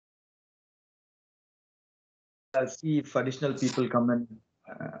see if additional people come in,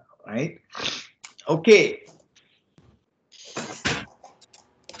 right? Okay.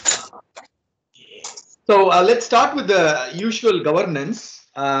 So let's start with the usual governance.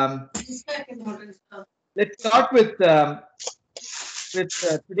 Let's start with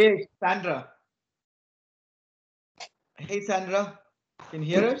today, Sandra. Hey, Sandra, can you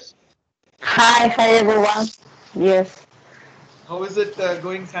hear us? Hi everyone. Yes. How is it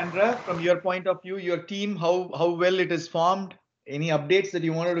going, Sandra? From your point of view, your team, how well it is formed? Any updates that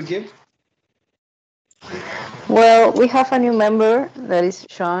you wanted to give? Well, we have a new member that is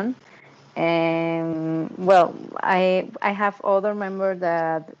Sean, and well, I have other members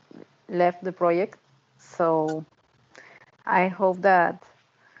that left the project, so I hope that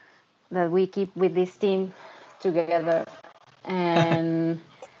we keep with this team together. And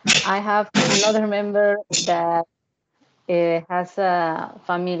I have another member that has a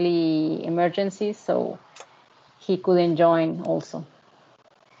family emergency, so he couldn't join also.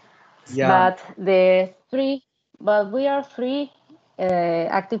 Yeah. But the three, but we are three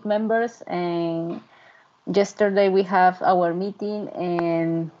active members, and yesterday we have our meeting,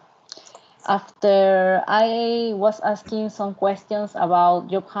 and after I was asking some questions about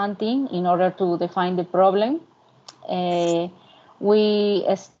job hunting in order to define the problem, uh, we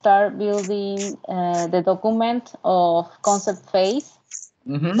start building the document of concept phase.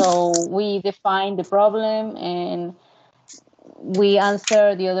 Mm-hmm. So we define the problem and we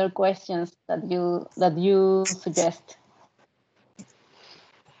answer the other questions that you suggest.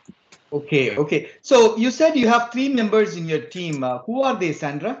 Okay, okay. So you said you have three members in your team. Who are they,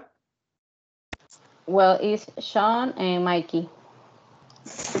 Sandra? Well, it's Sean and Mikey.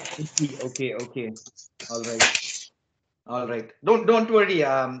 Okay, okay, okay. All right, all right. Don't worry.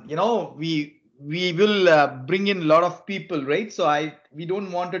 We will bring in a lot of people, right? So we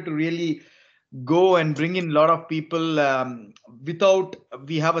don't wanted to really go and bring in a lot of people without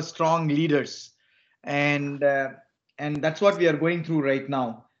we have a strong leaders, and uh, and that's what we are going through right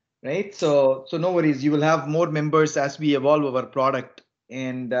now, right? So no worries. You will have more members as we evolve our product,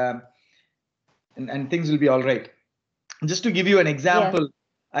 and things will be all right. Just to give you an Yes. example,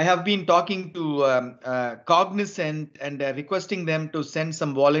 I have been talking to Cognizant and requesting them to send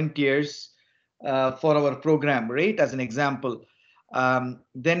some volunteers for our program, right? As an example. Then,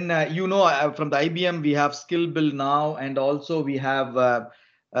 from the IBM, we have Skill Build now, and also we have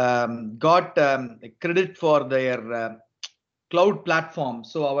got credit for their cloud platform.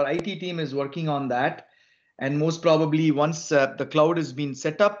 So our IT team is working on that. And most probably once the cloud has been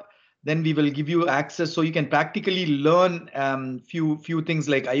set up, then we will give you access so you can practically learn few things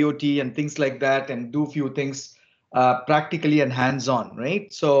like IoT and things like that, and do few things practically and hands-on,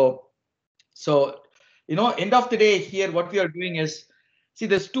 right? So end of the day here, what we are doing is, see,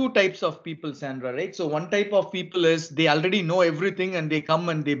 there's two types of people, Sandra, right? So one type of people is they already know everything and they come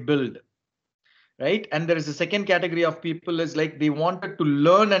and they build, right? And there is a second category of people is like they wanted to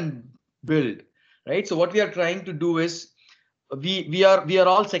learn and build, right? So what we are trying to do is we are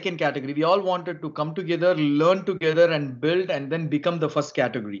all second category. We all wanted to come together, learn together, and build, and then become the first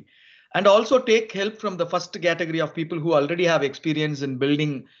category, and also take help from the first category of people who already have experience in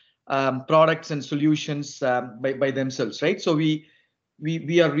building products and solutions by themselves, right? So we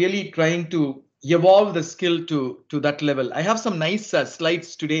are really trying to evolve the skill to that level. I have some nice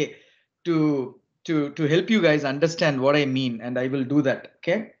slides today to to help you guys understand what I mean, and I will do that,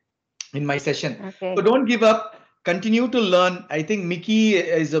 okay, in my session. So Okay. don't give up. Continue to learn. I think Mickey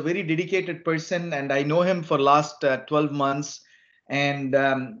is a very dedicated person, and I know him for last 12 months. And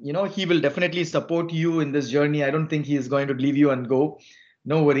he will definitely support you in this journey. I don't think he is going to leave you and go.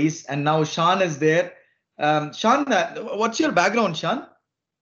 No worries. And now Sean is there. Sean, what's your background, Sean?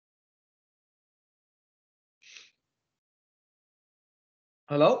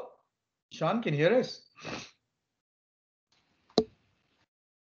 Hello, Sean, can you hear us?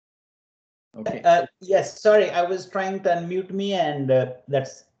 Okay. Yes, sorry, I was trying to unmute me, and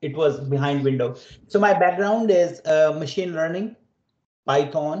that's it was behind window. So my background is machine learning,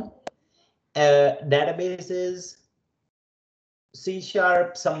 Python, databases, C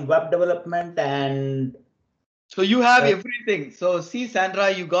sharp, some web development, and So you have everything. So see, Sandra,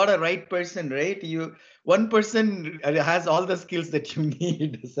 you got a right person, right? One person has all the skills that you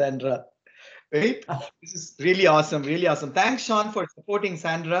need, Sandra. Right? This is really awesome, really awesome. Thanks, Sean, for supporting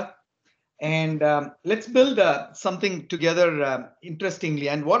Sandra. And let's build something together interestingly.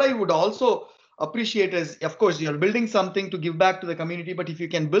 And what I would also appreciate is, of course, you're building something to give back to the community, but if you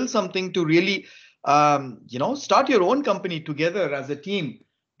can build something to really, start your own company together as a team,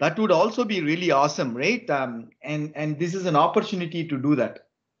 that would also be really awesome, right? And this is an opportunity to do that.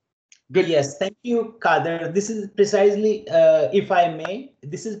 Good. Yes, thank you, Kader. This is precisely, if I may,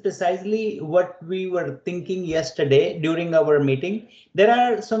 this is precisely what we were thinking yesterday during our meeting. There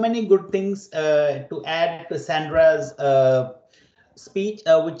are so many good things to add to Sandra's speech,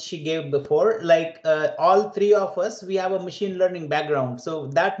 which she gave before. Like all three of us, we have a machine learning background. So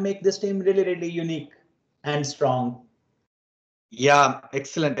that makes this team really, really unique and strong. Yeah,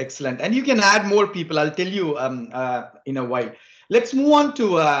 excellent, excellent. And you can add more people. I'll tell you in a while. Let's move on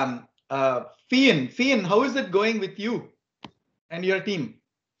to Fian. Fian, how is it going with you and your team?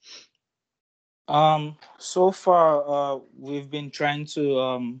 So far, we've been trying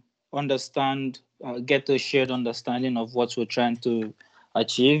to understand, get a shared understanding of what we're trying to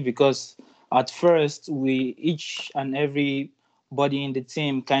achieve. Because at first, we each and every body in the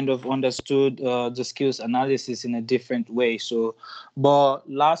team kind of understood the skills analysis in a different way. So, but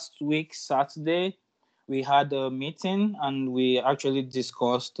last week Saturday, we had a meeting and we actually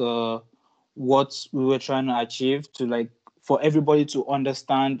discussed what we were trying to achieve to like for everybody to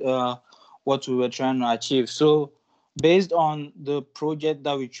understand. What we were trying to achieve. So, based on the project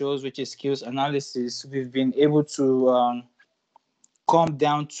that we chose, which is skills analysis, we've been able to come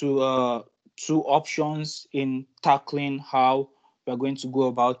down to two options in tackling how we're going to go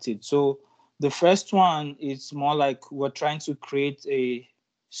about it. So, the first one is more like we're trying to create a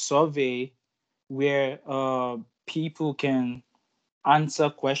survey where people can answer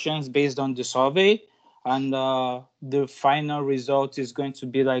questions based on the survey, and the final result is going to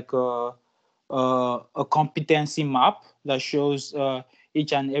be like a competency map that shows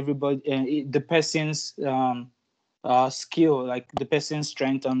each and everybody the person's skill, like the person's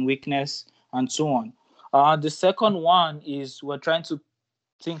strength and weakness and so on. The second one is we're trying to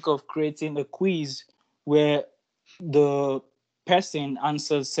think of creating a quiz where the person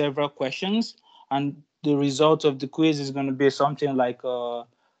answers several questions, and the result of the quiz is going to be something like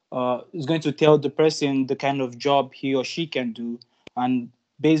it's going to tell the person the kind of job he or she can do, and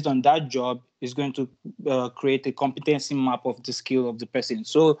based on that job is going to create a competency map of the skill of the person.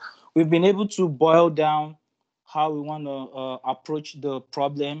 So we've been able to boil down how we want to approach the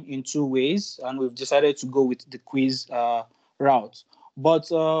problem in two ways, and we've decided to go with the quiz route. But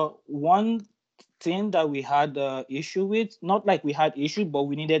one thing that we had issue with, not like we had issue, but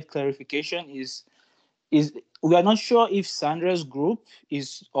we needed clarification is we are not sure if Sandra's group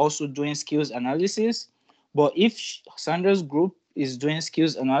is also doing skills analysis. But if Sandra's group is doing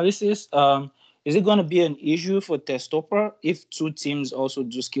skills analysis, is it going to be an issue for Testoper if two teams also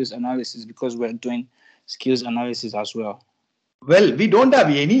do skills analysis, because we're doing skills analysis as well? Well, we don't have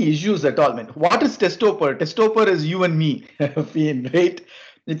any issues at all, man. What is Testoper? Testoper is you and me, Fian, right?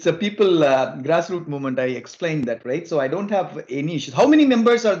 It's a people grassroots movement. I explained that, right? So I don't have any issues. How many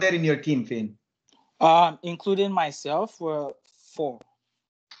members are there in your team, Fian? Including myself, we're four.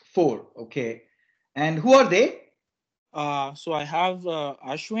 Four, okay. And who are they? So I have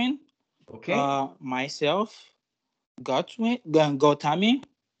Ashwin, Okay. myself, Gautami,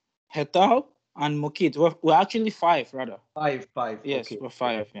 Hetal, and Mukit. We're actually five, rather. Five. Yes, Okay. we're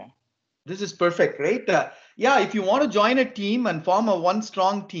five, yeah. This is perfect, right? Yeah, if you want to join a team and form a one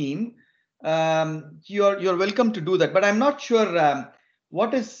strong team, you're welcome to do that. But I'm not sure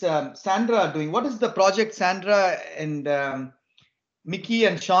what is Sandra doing. What is the project Sandra and Mickey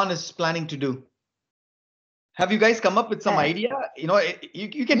and Sean is planning to do? Have you guys come up with some idea? You know,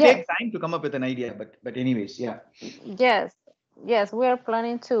 you can Yes, take time to come up with an idea, but anyways, yeah. yes, yes. We are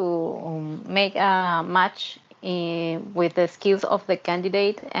planning to make a match with the skills of the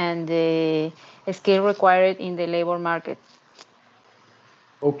candidate and the skill required in the labor market.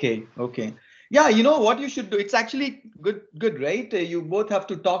 Okay. Yeah, you know what you should do. It's actually good, right? You both have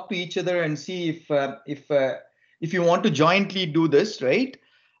to talk to each other and see if you want to jointly do this, right?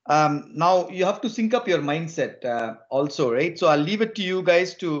 Now you have to sync up your mindset also, right? So I'll leave it to you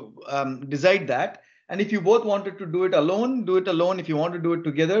guys to decide that. And if you both wanted to do it alone, do it alone. If you want to do it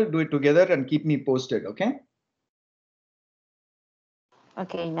together, and keep me posted. Okay.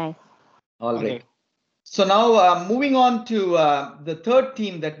 Okay, nice. All Okay. right. So now moving on to the third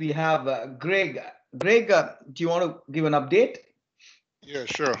team that we have, Greg. Greg, do you want to give an update? Yeah,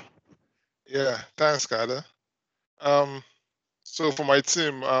 sure. Yeah, thanks, Kada. So for my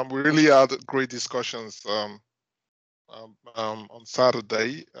team, we really had great discussions on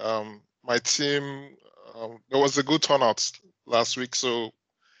Saturday. My team, there was a good turnout last week. So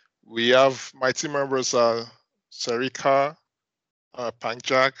we have my team members are Sarika,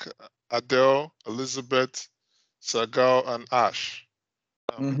 Pangjak, Adele, Elizabeth, Sagal, and Ash,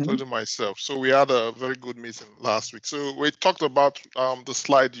 including myself. So we had a very good meeting last week. So we talked about the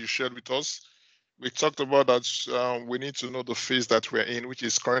slide you shared with us, we talked about that we need to know the phase that we're in, which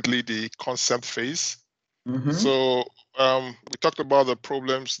is currently the concept phase. So we talked about the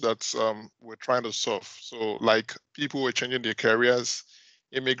problems that we're trying to solve. So like people who are changing their careers,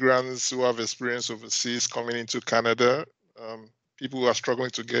 immigrants who have experience overseas coming into Canada, people who are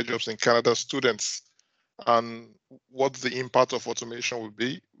struggling to get jobs in Canada, students, and what the impact of automation will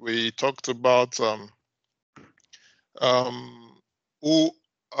be. We talked about who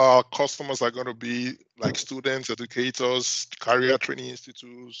our customers are going to be, like students, educators, career training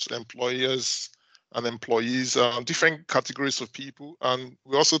institutes, employers, and employees, different categories of people. And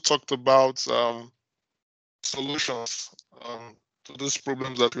we also talked about solutions to those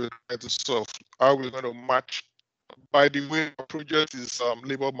problems that we're trying to solve. How we're going to match. By the way, our project is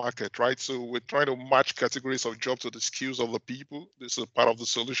labor market, right? So we're trying to match categories of jobs to the skills of the people. This is part of the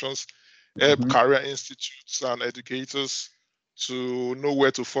solutions. Help career institutes and educators to know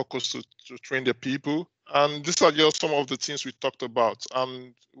where to focus to train their people. And these are just some of the things we talked about.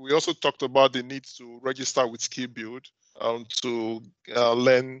 And we also talked about the need to register with Skill Build to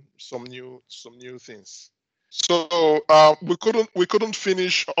learn some new things. So we couldn't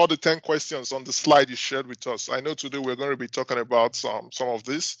finish all the 10 questions on the slide you shared with us. I know today we're going to be talking about some of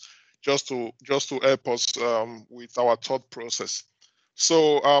this just to help us with our thought process.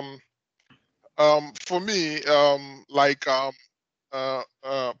 So for me, like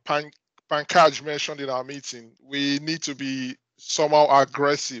Pankaj mentioned in our meeting, we need to be somehow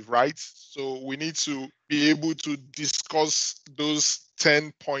aggressive, right? So we need to be able to discuss those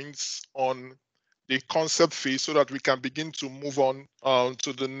 10 points on the concept phase so that we can begin to move on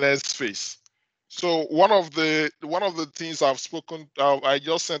to the next phase. So one of the things I've spoken, I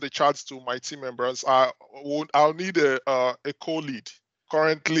just sent the charts to my team members. I'll need a co-lead.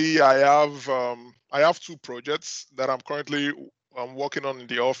 Currently, I have 2 projects that I'm currently working on in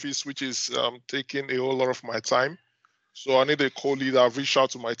the office, which is taking a whole lot of my time. So I need a co-lead. I've reached out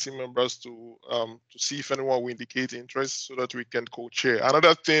to my team members to see if anyone will indicate interest so that we can co-chair.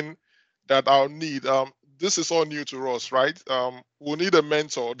 Another thing that I'll need, this is all new to us, right? We'll need a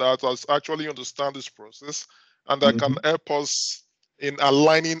mentor that has actually understand this process and that can help us in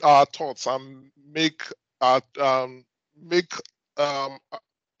aligning our thoughts and make that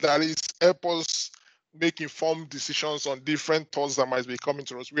is help us make informed decisions on different thoughts that might be coming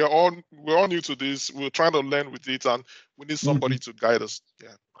to us. We're all new to this. We're trying to learn with it, and we need somebody to guide us. Yeah.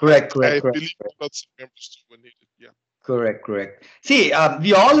 Correct. I believe that members will need it. Yeah. Correct. See,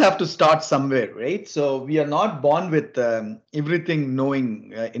 we all have to start somewhere, right? So we are not born with everything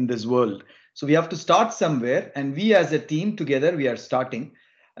knowing in this world. So we have to start somewhere, and we as a team together, we are starting.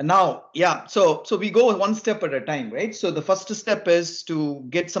 And now, yeah, so we go one step at a time, right? So the first step is to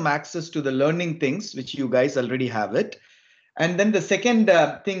get some access to the learning things, which you guys already have it. And then the second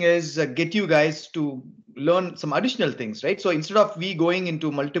thing is get you guys to learn some additional things, right? So instead of we going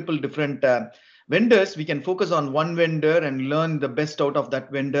into multiple different vendors, we can focus on one vendor and learn the best out of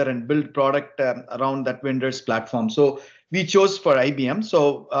that vendor and build product around that vendor's platform. So we chose for IBM.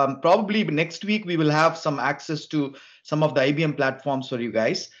 So probably next week we will have some access to some of the IBM platforms for you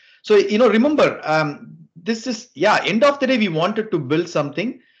guys. So, remember, this is, end of the day, we wanted to build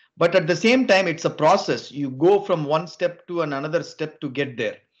something. But at the same time, it's a process. You go from one step to another step to get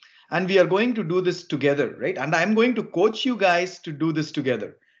there. And we are going to do this together, right? And I'm going to coach you guys to do this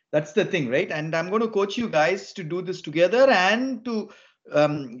together. That's the thing, right? And I'm going to coach you guys to do this together and to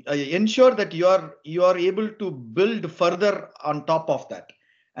ensure that you are able to build further on top of that.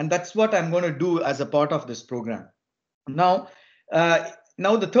 And that's what I'm going to do as a part of this program. Now,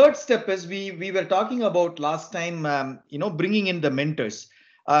 the third step is we were talking about last time, bringing in the mentors.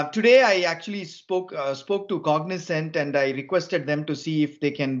 Today, I actually spoke to Cognizant and I requested them to see if they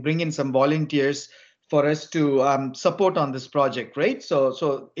can bring in some volunteers for us to support on this project, right?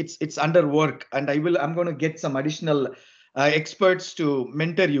 So it's under work, and I'm going to get some additional experts to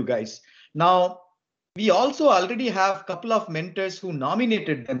mentor you guys. Now, we also already have a couple of mentors who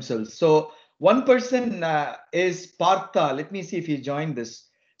nominated themselves. So one person is Partha. Let me see if he joined this.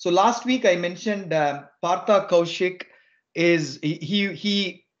 So last week I mentioned Partha Kaushik is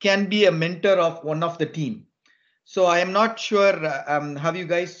he can be a mentor of one of the team. So I am not sure. Have you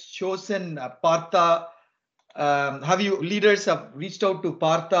guys chosen Partha? Have you leaders have reached out to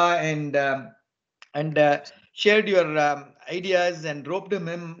Partha and shared your ideas and roped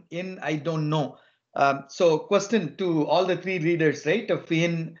him in? I don't know. So question to all the 3 leaders, right?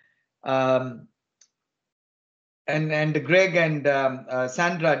 Finn, and Greg and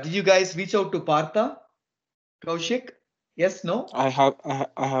Sandra, did you guys reach out to Partha Kaushik? Yes, no? I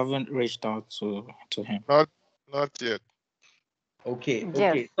haven't reached out to him. Not yet. Okay.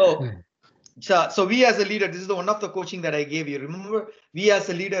 Yes. So we as a leader, this is the one of the coaching that I gave you. Remember, we as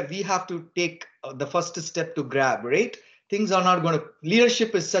a leader, we have to take the first step to grab, right? Things are not going to,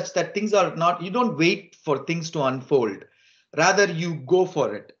 leadership is such that things are not, you don't wait for things to unfold. Rather, you go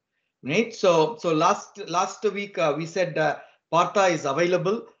for it, right? So last week, we said Partha is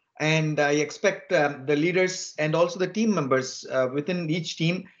available, and I expect the leaders and also the team members within each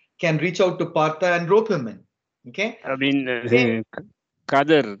team can reach out to Partha and rope him in. Okay. I mean, Okay.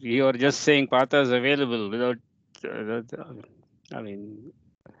 Kader, you are just saying Partha is available without. I mean,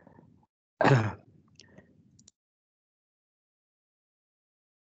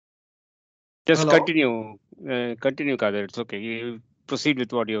 just Hello? continue, Kader. It's okay. You proceed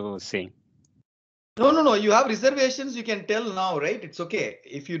with what you were saying. No. You have reservations. You can tell now, right? It's okay.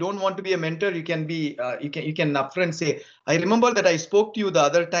 If you don't want to be a mentor, you can be. You can upfront say. I remember that I spoke to you the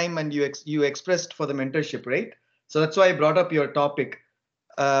other time, and you expressed for the mentorship, right? So that's why I brought up your topic.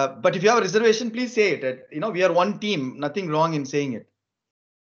 But if you have a reservation, please say it. We are one team. Nothing wrong in saying it.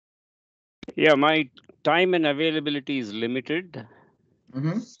 Yeah, my time and availability is limited.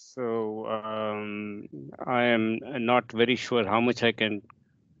 Mm-hmm. So I am not very sure how much I can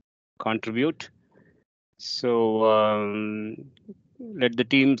contribute. So let the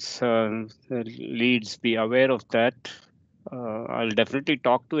team's leads be aware of that. I'll definitely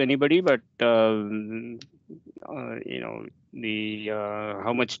talk to anybody, but the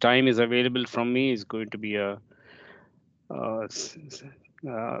how much time is available from me is going to be a.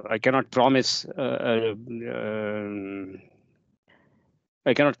 I cannot promise.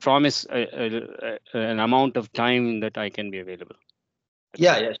 I cannot promise an amount of time that I can be available.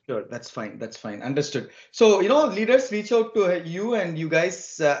 Yeah, sure. That's fine. That's fine. Understood. So, leaders reach out to you and you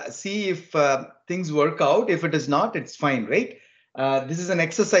guys see if things work out. If it is not, it's fine, right? This is an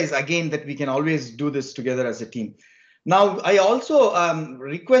exercise, again, that we can always do this together as a team. Now, I also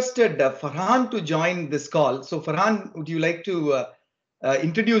requested Farhan to join this call. So, Farhan, would you like to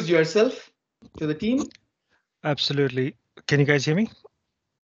introduce yourself to the team? Absolutely. Can you guys hear me?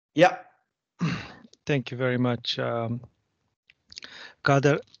 Yeah. Thank you very much.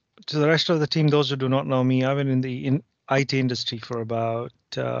 Kader, to the rest of the team, those who do not know me, I've been in the IT industry for about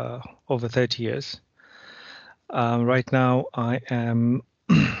over 30 years. Right now, I am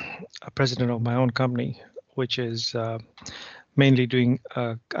a president of my own company, which is mainly doing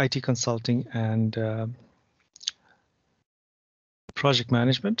IT consulting and project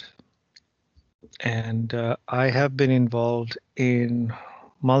management. And I have been involved in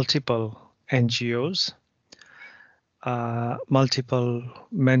multiple NGOs, multiple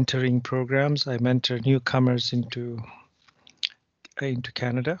mentoring programs. I mentor newcomers into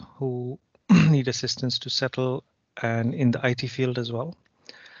Canada who need assistance to settle, and in the IT field as well.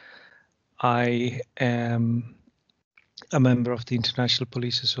 I am a member of the International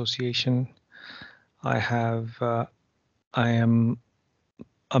Police Association. I am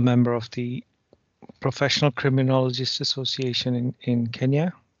a member of the Professional Criminologists Association in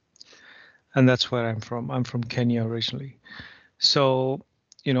Kenya, and that's where I'm from. I'm from Kenya originally. So,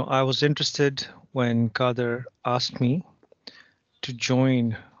 I was interested when Kader asked me to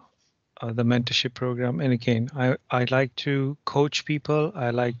join the mentorship program. And again, I like to coach people. I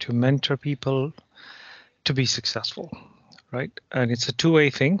like to mentor people to be successful, right? And it's a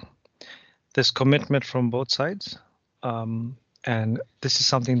two-way thing. There's commitment from both sides. And this is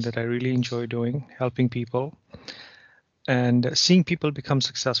something that I really enjoy doing, helping people and seeing people become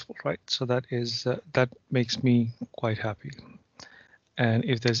successful, right? So that makes me quite happy. And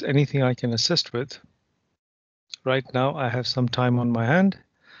if there's anything I can assist with, right now I have some time on my hand,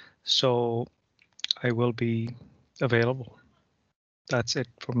 so I will be available. That's it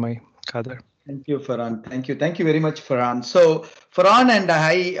for my Kader. Thank you, Farhan. Thank you very much, Farhan. So, Farhan and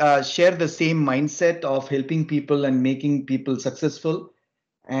I share the same mindset of helping people and making people successful.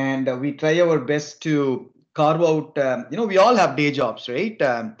 And we try our best to carve out, we all have day jobs, right?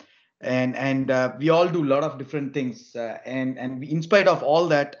 And we all do a lot of different things. In spite of all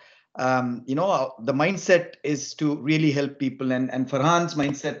that, the mindset is to really help people. And Farhan's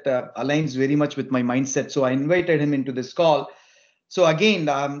mindset aligns very much with my mindset. So I invited him into this call. So again,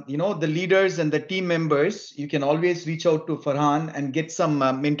 the leaders and the team members, you can always reach out to Farhan and get some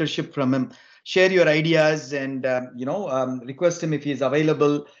mentorship from him. Share your ideas and request him if he is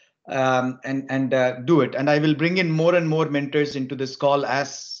available, and do it. And I will bring in more and more mentors into this call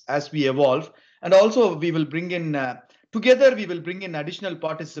as we evolve. And also we will bring in together. We will bring in additional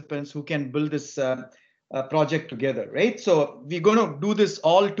participants who can build this project together, right? So we're going to do this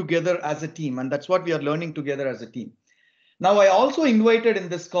all together as a team, and that's what we are learning together as a team. Now, I also invited in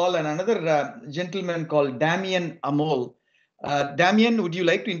this call another gentleman called Damien Amol. Damien, would you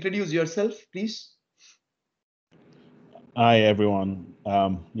like to introduce yourself, please? Hi, everyone.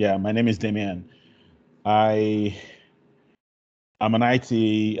 Yeah, my name is Damien. I'm an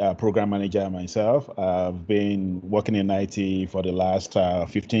IT program manager myself. I've been working in IT for the last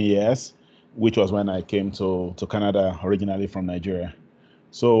 15 years, which was when I came to Canada, originally from Nigeria.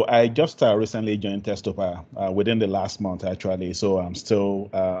 So I just recently joined Testoper within the last month, actually. So I'm still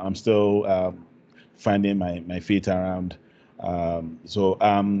finding my feet around. So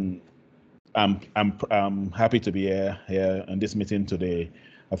I'm happy to be here in this meeting today.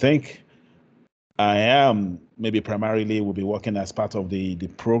 I think I am maybe primarily will be working as part of the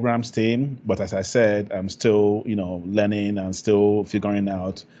programs team, but as I said, I'm still learning and still figuring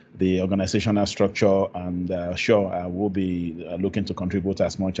out the organizational structure, and sure, I will be looking to contribute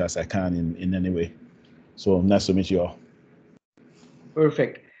as much as I can in any way. So nice to meet you all.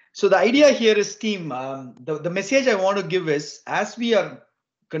 Perfect. So the idea here is, team, the message I want to give is, as we are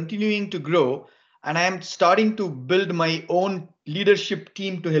continuing to grow, and I am starting to build my own leadership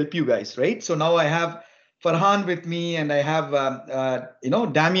team to help you guys, right? So now I have Farhan with me, and I have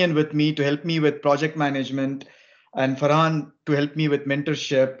Damien with me to help me with project management, and Farhan to help me with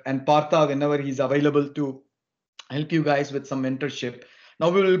mentorship, and Partha whenever he's available to help you guys with some mentorship.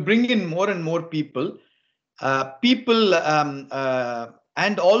 Now we will bring in more and more people,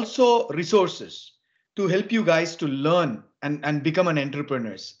 and also resources to help you guys to learn and become an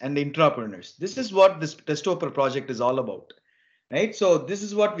entrepreneurs and intrapreneurs. This is what this Testoper project is all about, right? So this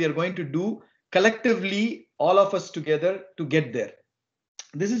is what we are going to do collectively, all of us together, to get there.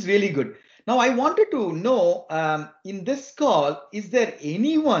 This is really good. Now I wanted to know, in this call, is there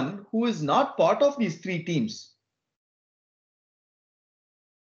anyone who is not part of these three teams?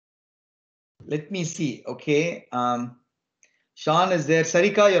 Let me see. Okay. Sean is there.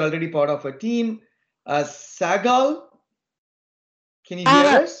 Sarika, you're already part of a team. Sagal, can you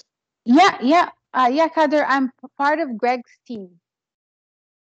hear us? Yeah, Kader, I'm part of Greg's team.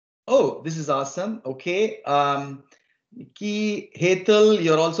 Oh, this is awesome. Okay. Ki Hetal,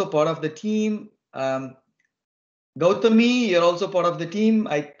 you're also part of the team. Gautami, you're also part of the team,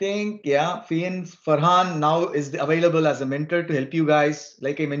 I think. Yeah. Fian Farhan now is available as a mentor to help you guys.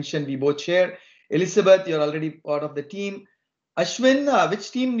 Like I mentioned, we both share. Elizabeth, you're already part of the team. Ashwin,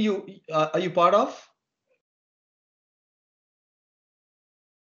 which team are you part of?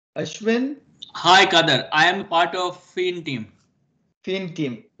 Ashwin? Hi, Kader. I am part of Fin team. Fin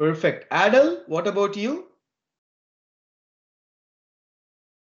team. Perfect. Adel, what about you?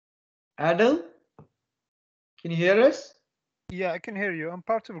 Adel? Can you hear us? Yeah, I can hear you. I'm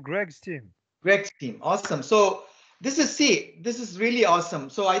part of Greg's team. Greg's team. Awesome. So this is really awesome.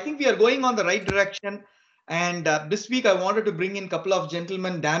 So I think we are going on the right direction. And this week I wanted to bring in a couple of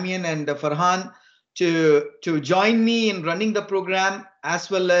gentlemen, Damien and Farhan, to join me in running the program, as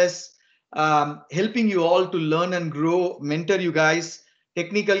well as helping you all to learn and grow, mentor you guys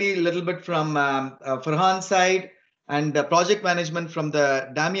technically a little bit from Farhan's side, and project management from the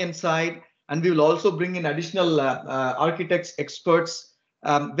Damien side. And we will also bring in additional architects, experts,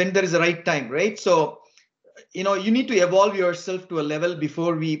 when there is a right time, right? So, you need to evolve yourself to a level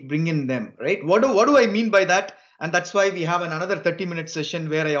before we bring in them, right? What do I mean by that? And that's why we have another 30-minute session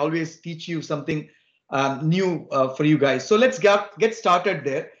where I always teach you something new for you guys. So let's get started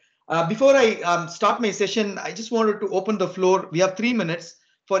there. Before I start my session, I just wanted to open the floor. We have 3 minutes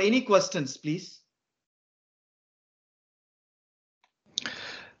for any questions, please.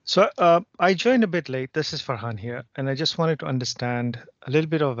 So I joined a bit late. This is Farhan here, and I just wanted to understand a little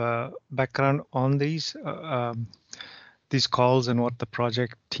bit of a background on these calls and what the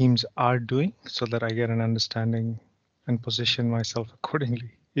project teams are doing, so that I get an understanding and position myself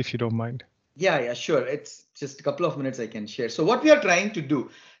accordingly, if you don't mind. Yeah, sure. It's just a couple of minutes I can share. So what we are trying to do,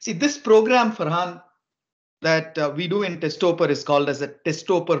 see, this program, Farhan, that we do in Testoper is called as a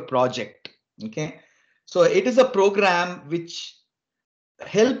Testoper project. Okay, so it is a program which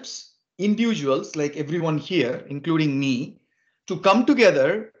helps individuals like everyone here, including me, to come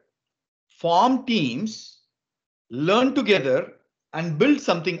together, form teams, learn together, and build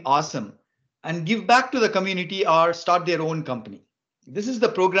something awesome, and give back to the community or start their own company. This is the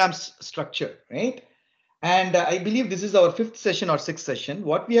program's structure, right? And I believe this is our 5th session or 6th session.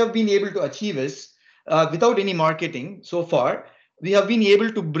 What we have been able to achieve is, without any marketing so far, we are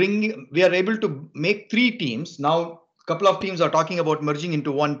able to make 3 teams. Now, a couple of teams are talking about merging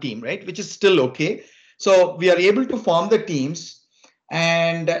into one team, right? Which is still okay. So we are able to form the teams.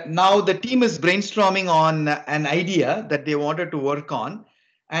 And now the team is brainstorming on an idea that they wanted to work on.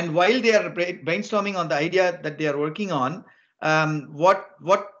 And while they are brainstorming on the idea that they are working on, what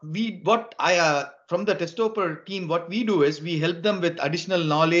I from the Testoper team, what we do is we help them with additional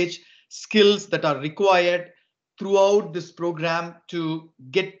knowledge, skills that are required throughout this program to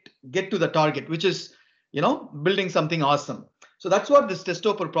get to the target, which is, you know, building something awesome. So that's what this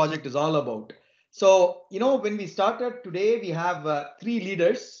Testoper project is all about. So, you know, when we started today, we have 3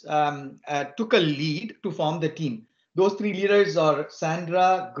 leaders took a lead to form the team. Those 3 leaders are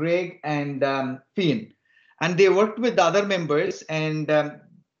Sandra, Greg, and Finn, and they worked with the other members, and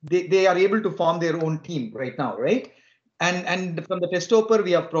they are able to form their own team right now, right? And from the Testoper,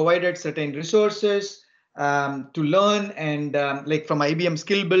 we have provided certain resources to learn, and like from IBM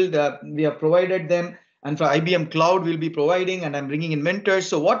Skill Build, we have provided them, and for IBM Cloud, we'll be providing, and I'm bringing in mentors.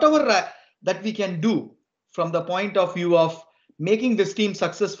 So whatever that we can do from the point of view of making this team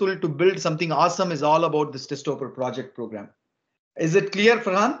successful to build something awesome is all about this Testoper project program. Is it clear,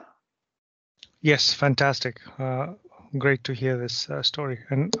 Farhan? Yes, fantastic. Great to hear this story,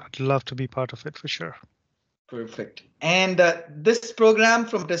 and I'd love to be part of it for sure. Perfect. And this program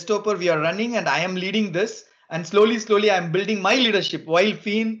from Testoper we are running, and I am leading this. And slowly, I'm building my leadership while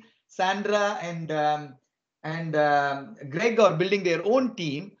Finn, Sandra, and Greg are building their own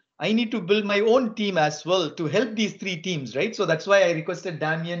team. I need to build my own team as well to help these 3 teams, right? So that's why I requested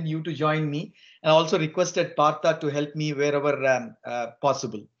Damien, you to join me, and also requested Partha to help me wherever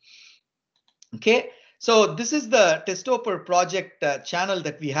possible. Okay, so this is the Testoper project channel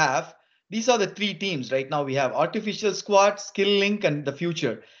that we have. These are the 3 teams right now. We have Artificial Squad, Skill Link, and the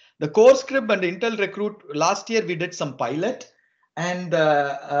Future. The Core Script and Intel Recruit, last year we did some pilot, and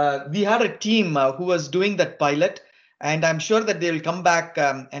we had a team who was doing that pilot, and I'm sure that they will come back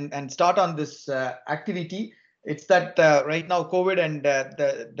and start on this activity. It's that right now COVID and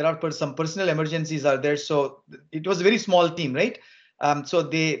there are some personal emergencies are there, so it was a very small team, right? So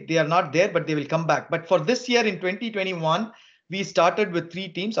they are not there, but they will come back. But for this year in 2021, we started with 3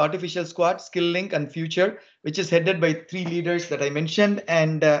 teams: Artificial Squad, Skill Link, and Future, which is headed by 3 leaders that I mentioned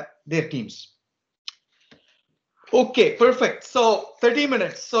and their teams. Okay, perfect. So 30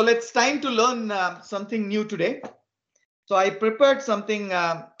 minutes. So let's time to learn something new today. So I prepared something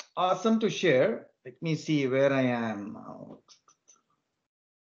awesome to share. Let me see where I am.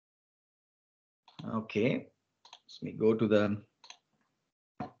 Okay, let me go to the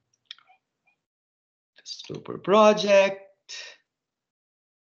Testoper project.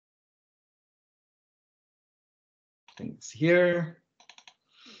 Things here.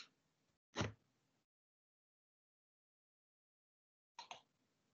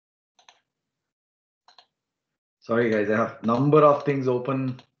 Sorry, guys, I have number of things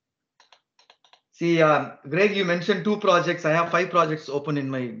open. See, Greg, you mentioned 2 projects. I have 5 projects open in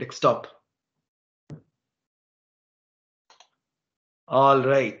my desktop. All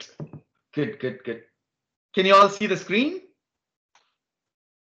right. Good. Can you all see the screen?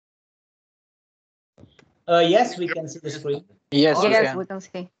 Yes, we can see the screen. Yes, Yes, we can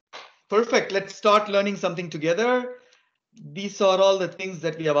see. Perfect. Let's start learning something together. These are all the things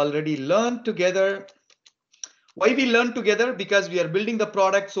that we have already learned together. Why we learn together? Because we are building the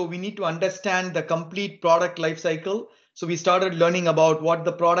product, so we need to understand the complete product life cycle. So we started learning about what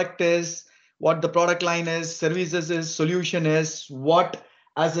the product is, what the product line is, services is, solution is, what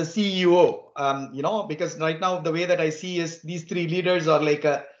as a CEO, you know, because right now the way that I see is these 3 leaders are like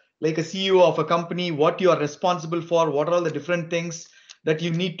a CEO of a company, what you are responsible for, what are all the different things that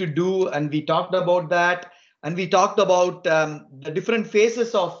you need to do. And we talked about that. And we talked about the different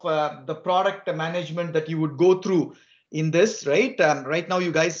phases of the product management that you would go through in this, right? Right now,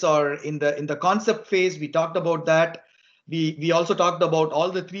 you guys are in the concept phase. We talked about that. We also talked about all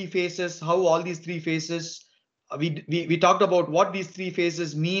the 3 phases, how all these 3 phases. We talked about what these 3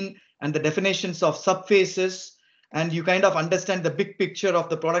 phases mean and the definitions of sub phases. And you kind of understand the big picture of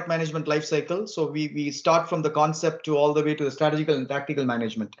the product management lifecycle. So we start from the concept to all the way to the strategical and tactical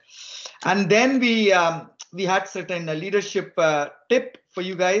management. And then we had certain leadership tip for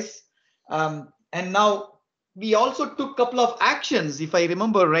you guys. And now we also took a couple of actions, if I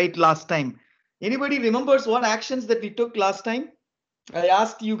remember right last time. Anybody remembers what actions that we took last time? I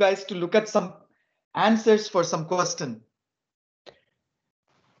asked you guys to look at some answers for some question.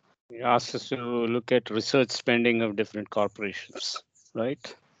 You asked us to look at research spending of different corporations,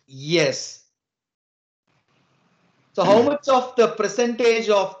 right? Yes. So how much of the percentage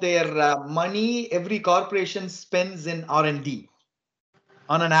of their money every corporation spends in R&D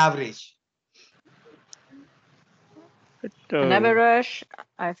on an average? On average,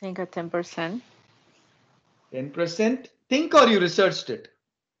 I think a 10%. 10%? Think or you researched it?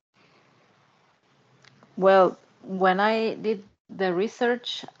 Well, when I did the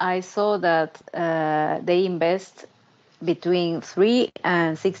research, I saw that they invest between 3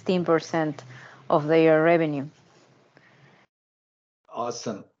 and 16% of their revenue.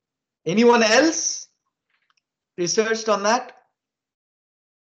 Awesome. Anyone else researched on that?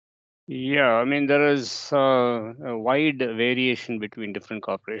 Yeah, I mean, there is a wide variation between different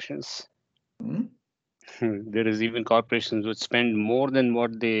corporations. Hmm? There is even corporations which spend more than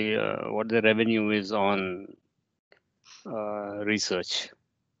what their revenue is on research.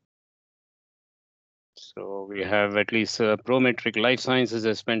 So we have at least Prometric Life Sciences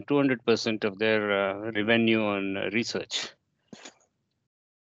has spent 200% of their revenue on research.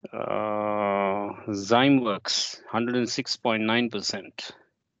 Zymeworks, 106.9%.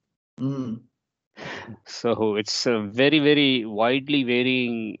 Mm. So it's a very, very widely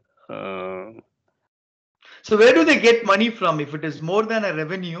varying. So where do they get money from? If it is more than a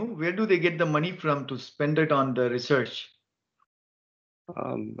revenue, where do they get the money from to spend it on the research?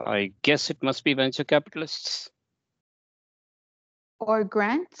 I guess it must be venture capitalists. Or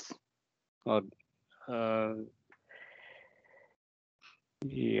grants? Or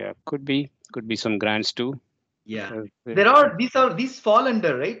yeah, could be some grants too. Yeah, these fall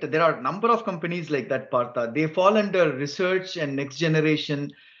under, right? There are a number of companies like that, Partha. They fall under research and next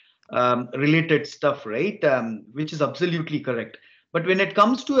generation related stuff, right? Which is absolutely correct. But when it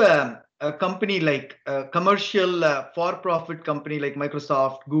comes to a company like a commercial for-profit company like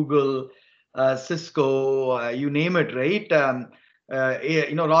Microsoft, Google, Cisco, you name it, right?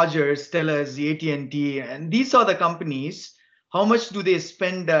 Rogers, TELUS, AT&T, and these are the companies. How much do they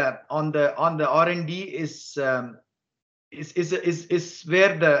spend on the R&D is where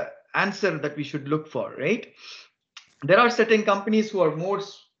the answer that we should look for, right? There are certain companies who are more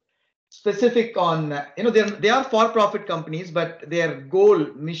specific on, they are for-profit companies, but their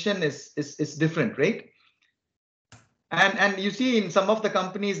goal mission is different, right? And you see in some of the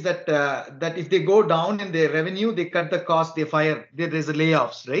companies that that if they go down in their revenue, they cut the cost, they fire, there's a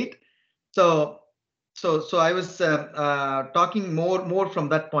layoffs, right? So I was talking more from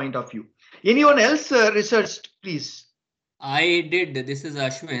that point of view. Anyone else researched, please? I did. This is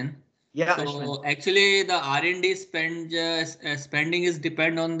Ashwin. Yeah, So Ashwin. actually, the R&D spending is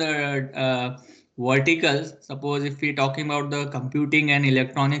depend on the verticals. Suppose if we're talking about the computing and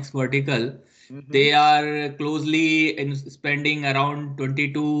electronics vertical, they are closely in spending around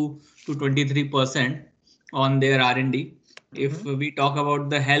 22 to 23% on their R&D. If we talk about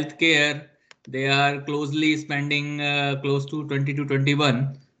the healthcare, they are closely spending close to 20 to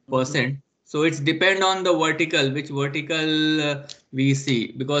 21%. So it's depend on the vertical, which vertical we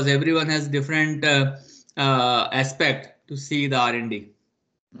see, because everyone has different aspect to see the R&D.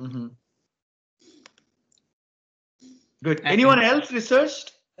 Good. Anyone else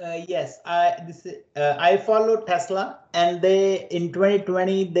researched? Yes, I follow Tesla, and they in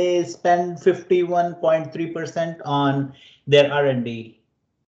 2020 they spend 51.3% on their R&D.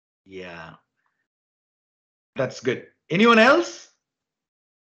 Yeah, that's good. Anyone else?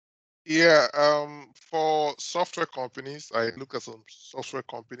 Yeah, for software companies, I look at some software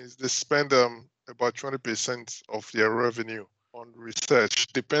companies. They spend about 20% of their revenue on research.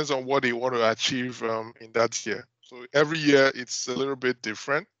 Depends on what they want to achieve in that year. So every year it's a little bit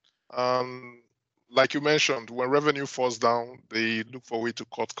different. Like you mentioned, when revenue falls down, they look for a way to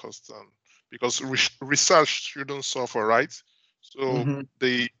cut costs because research shouldn't suffer, right? So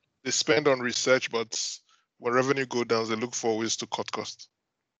they spend on research, but when revenue goes down, they look for ways to cut costs.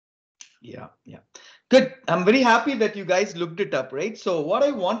 Yeah. Good. I'm very happy that you guys looked it up, right? So what I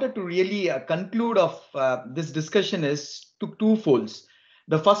wanted to really conclude of this discussion is twofolds.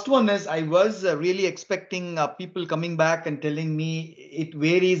 The first one is I was really expecting people coming back and telling me it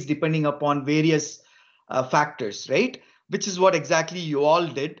varies depending upon various factors, right? Which is what exactly you all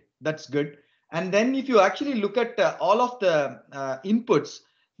did. That's good. And then if you actually look at all of the inputs,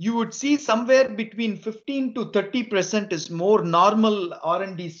 you would see somewhere between 15 to 30% is more normal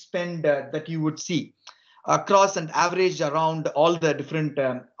R&D spend that you would see across and average around all the different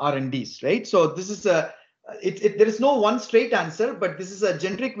R&Ds, right? So this is there is no one straight answer, but this is a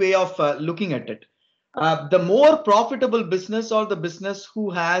generic way of looking at it. The more profitable business or the business who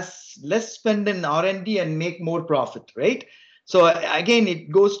has less spend in R&D and make more profit, right? So again,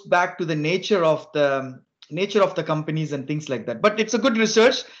 it goes back to the nature of the companies and things like that. But it's a good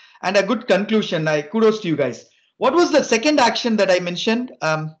research and a good conclusion. Kudos to you guys. What was the second action that I mentioned?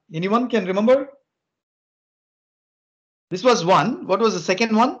 Anyone can remember? This was one. What was the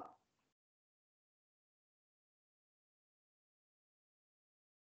second one?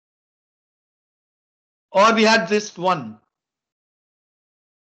 Or we had this one?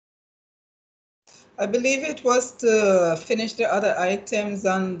 I believe it was to finish the other items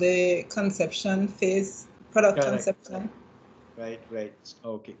on the conception phase, product conception. Right.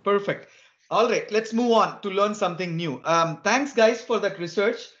 Okay, perfect. All right, let's move on to learn something new. Thanks, guys, for that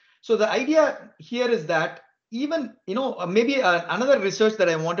research. So the idea here is that even, maybe another research that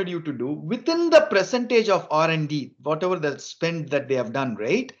I wanted you to do within the percentage of R&D, whatever the spend that they have done,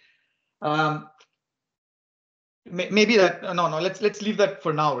 right? Maybe that no, let's leave that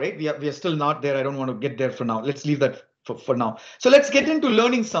for now, right? We are still not there. I don't want to get there for now. Let's leave that for now. So let's get into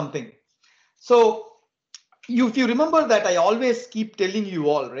learning something. So if you remember that I always keep telling you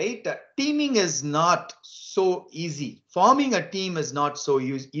all, right? Teaming is not so easy. Forming a team is not so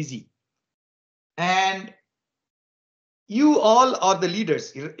easy. And you all are the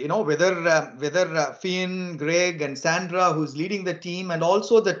leaders, whether Finn, Greg, and Sandra, who's leading the team, and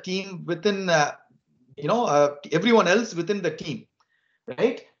also the team within, everyone else within the team,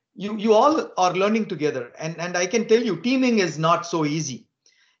 right? You all are learning together, and I can tell you, teaming is not so easy.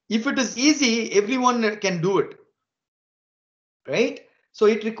 If it is easy, everyone can do it, right? So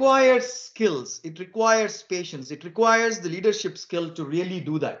it requires skills, it requires patience, it requires the leadership skill to really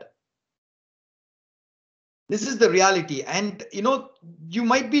do that. This is the reality. And you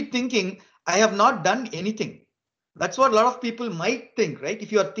might be thinking, I have not done anything. That's what a lot of people might think, right?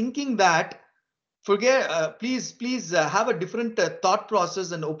 If you are thinking that, please have a different thought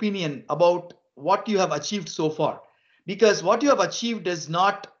process and opinion about what you have achieved so far, because what you have achieved is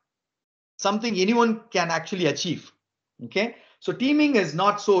not something anyone can actually achieve. Okay, so teaming is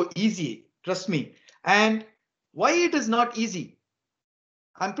not so easy, trust me. And why it is not easy?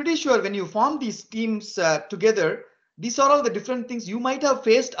 I'm pretty sure when you form these teams together, these are all the different things you might have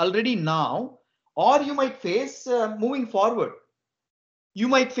faced already now, or you might face moving forward. You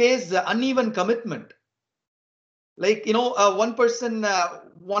might face uneven commitment. Like, one person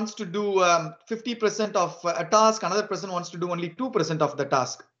wants to do 50% of a task, another person wants to do only 2% of the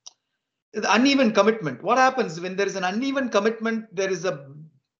task. The uneven commitment. What happens when there is an uneven commitment? There's no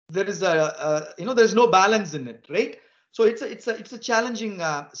balance in it, right? So it's a challenging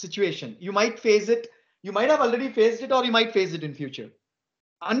situation. You might face it. You might have already faced it, or you might face it in future.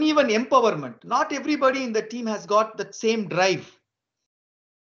 Uneven empowerment. Not everybody in the team has got that same drive.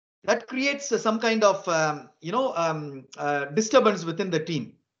 That creates some kind of disturbance within the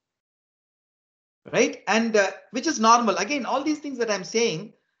team, right? And which is normal. Again, all these things that I'm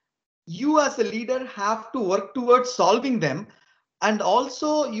saying, you as a leader have to work towards solving them, and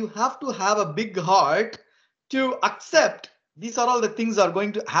also you have to have a big heart to accept these are all the things are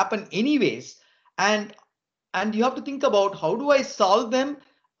going to happen anyways, and you have to think about, how do I solve them,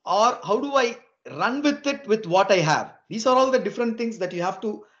 or how do I run with it with what I have? These are all the different things that you have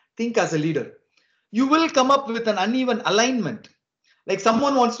to think as a leader. You will come up with an uneven alignment. Like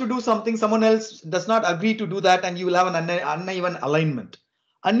someone wants to do something, someone else does not agree to do that, and you will have an uneven alignment.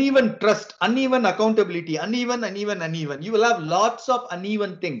 Uneven trust, uneven accountability, uneven. You will have lots of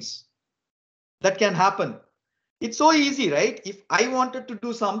uneven things that can happen. It's so easy, right? If I wanted to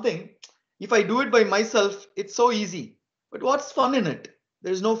do something, if I do it by myself, it's so easy. But what's fun in it?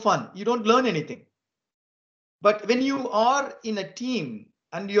 There's no fun. You don't learn anything. But when you are in a team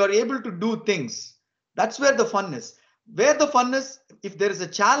and you are able to do things, that's where the fun is. Where the fun is, if there is a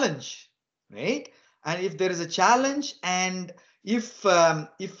challenge, right? And if there is a challenge, and if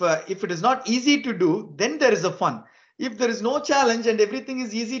it is not easy to do, then there is a fun. If there is no challenge and everything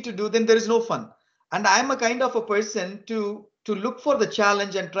is easy to do, then there is no fun. And I'm a kind of a person to look for the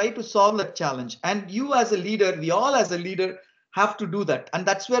challenge and try to solve that challenge. And you as a leader, we all as a leader have to do that. And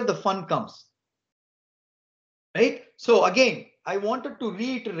that's where the fun comes. Right? So again, I wanted to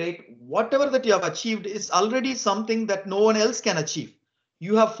reiterate, whatever that you have achieved is already something that no one else can achieve.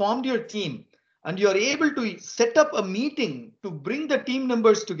 You have formed your team, and you are able to set up a meeting to bring the team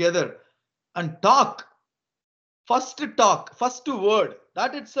members together and talk. First word,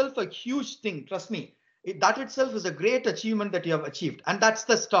 that itself a huge thing. Trust me, that itself is a great achievement that you have achieved. And that's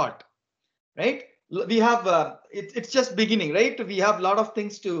the start, right? We have, it's just beginning, right? We have a lot of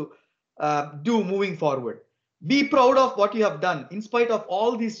things to do moving forward. Be proud of what you have done in spite of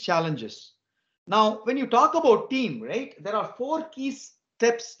all these challenges. Now, when you talk about team, right, there are 4 key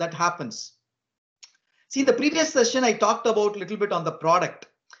steps that happens. See, in the previous session, I talked about a little bit on the product.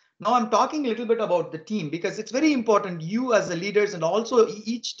 Now I'm talking a little bit about the team, because it's very important you as the leaders and also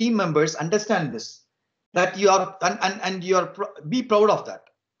each team members understand this, that you are and you are be proud of that.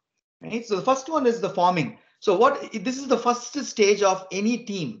 Right? So the first one is the forming. So this is the first stage of any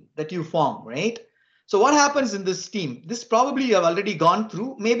team that you form, right? So what happens in this team? This probably you have already gone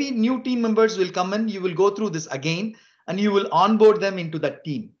through. Maybe new team members will come in, you will go through this again, and you will onboard them into that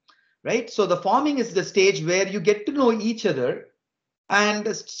team, right? So the forming is the stage where you get to know each other, and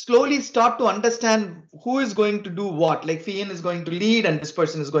slowly start to understand who is going to do what. Like Fian is going to lead and this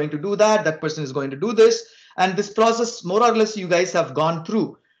person is going to do that, that person is going to do this. And this process, more or less, you guys have gone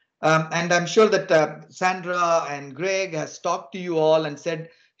through. And I'm sure that Sandra and Greg has talked to you all and said,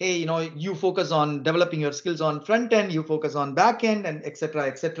 hey, you focus on developing your skills on front end, you focus on back end, and etc.,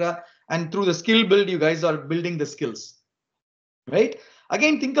 etc. And through the skill build, you guys are building the skills, right?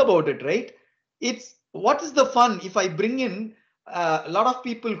 Again, think about it, right? It's what is the fun if I bring in a lot of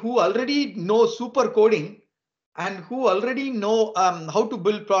people who already know super coding and who already know how to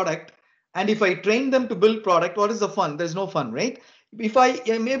build product, and if I train them to build product, what is the fun? There's no fun, right? If I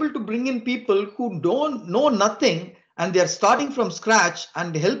am able to bring in people who don't know nothing and they're starting from scratch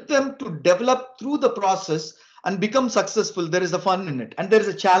and help them to develop through the process and become successful, there is a fun in it and there is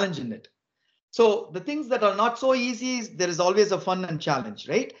a challenge in it. So the things that are not so easy, there is always a fun and challenge,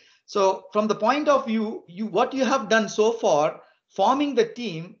 right? So from the point of view, what you have done so far, forming the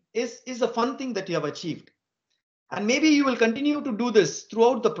team is a fun thing that you have achieved. And maybe you will continue to do this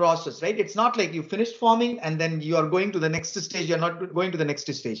throughout the process, right? It's not like you finished forming and then you are going to the next stage. You're not going to the next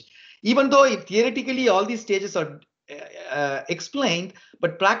stage. Even though theoretically all these stages are explained,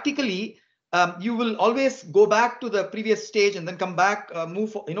 but practically you will always go back to the previous stage and then come back,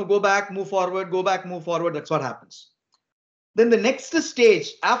 go back, move forward, go back, move forward. That's what happens. Then the next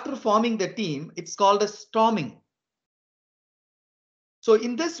stage after forming the team, it's called a storming. So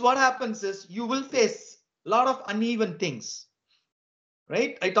in this, what happens is you will face a lot of uneven things,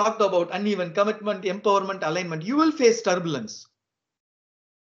 right? I talked about uneven commitment, empowerment, alignment. You will face turbulence.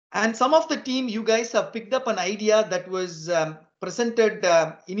 And some of the team, you guys have picked up an idea that was presented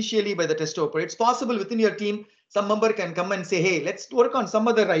initially by the Testoper. It's possible within your team, some member can come and say, hey, let's work on some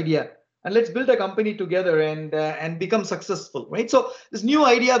other idea and let's build a company together and become successful, right? So this new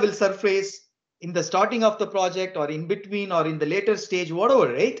idea will surface in the starting of the project or in between or in the later stage,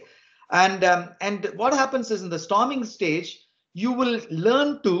 whatever, right? And what happens is in the storming stage, you will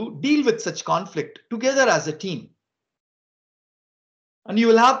learn to deal with such conflict together as a team. And you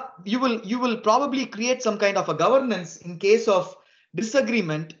will probably create some kind of a governance in case of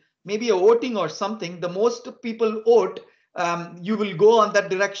disagreement, maybe a voting or something. The most people vote, you will go on that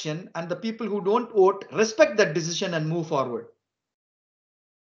direction, and the people who don't vote respect that decision and move forward.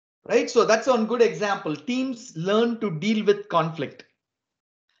 Right? So that's one good example. Teams learn to deal with conflict.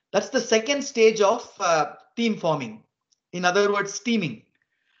 That's the second stage of team forming. In other words, teaming.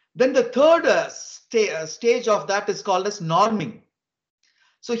 Then the third stage of that is called as norming.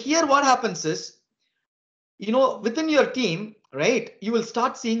 So here what happens is, within your team, right, you will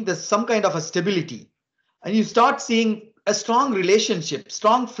start seeing there's some kind of a stability and you start seeing a strong relationship,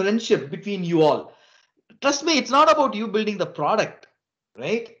 strong friendship between you all. Trust me, it's not about you building the product,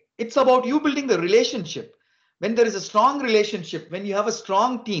 right? It's about you building the relationship. When there is a strong relationship, when you have a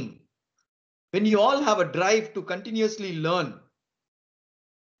strong team, when you all have a drive to continuously learn,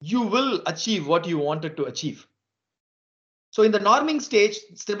 you will achieve what you wanted to achieve. So in the norming stage,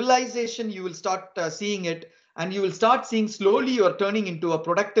 stabilization, you will start seeing it, and you will start seeing slowly you're turning into a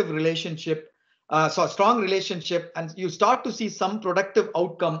productive relationship, so a strong relationship, and you start to see some productive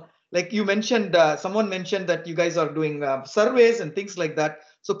outcome. Like you mentioned, someone mentioned that you guys are doing surveys and things like that.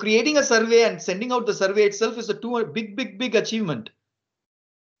 So creating a survey and sending out the survey itself is a big achievement.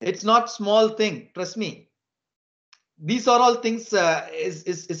 It's not small thing, trust me. These are all things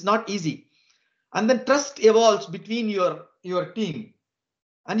is not easy. And then trust evolves between your team.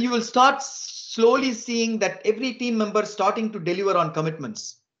 And you will start slowly seeing that every team member starting to deliver on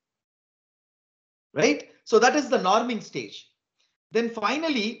commitments. Right? So that is the norming stage. Then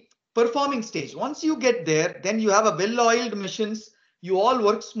finally, performing stage. Once you get there, then you have a well-oiled machines. You all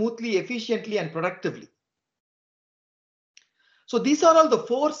work smoothly, efficiently, and productively. So these are all the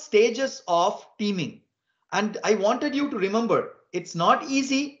 4 stages of teaming. And I wanted you to remember, it's not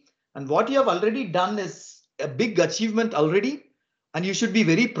easy. And what you have already done is a big achievement already. And you should be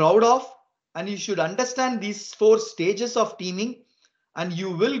very proud of, and you should understand these 4 stages of teaming, and you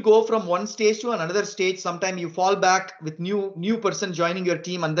will go from one stage to another stage. Sometime you fall back with new person joining your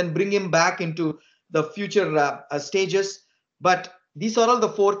team and then bring him back into the future stages. But these are all the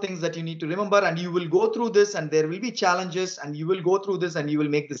 4 things that you need to remember, and you will go through this, and there will be challenges, and you will go through this, and you will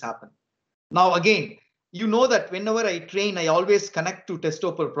make this happen. Now, again, you know that whenever I train, I always connect to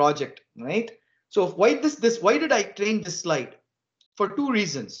Testoper project, right? So why did I train this slide? For 2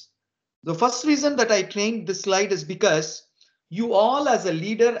 reasons. The first reason that I trained this slide is because you all as a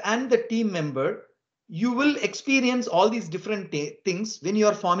leader and the team member, you will experience all these different things when you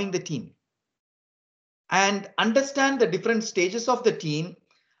are forming the team. And understand the different stages of the team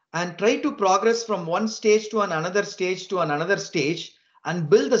and try to progress from one stage to another stage to another stage and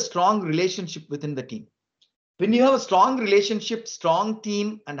build a strong relationship within the team. When you have a strong relationship, strong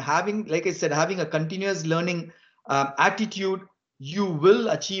team, and having, like I said, having a continuous learning attitude, you will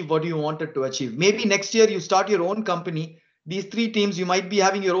achieve what you wanted to achieve. Maybe next year you start your own company. These three teams, you might be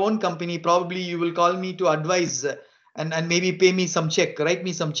having your own company. Probably you will call me to advise and maybe pay me some check, write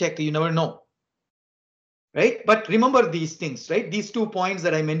me some check. You never know. Right? But remember these things, right? These 2 points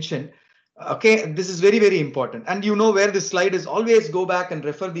that I mentioned. Okay, this is very, very important. And you know where this slide is. Always go back and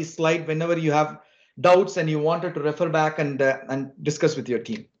refer this slide whenever you have doubts and you wanted to refer back and discuss with your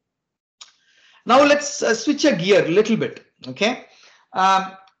team. Now let's switch a gear a little bit. Okay,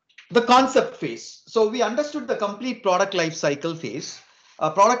 the concept phase. So we understood the complete product life cycle phase.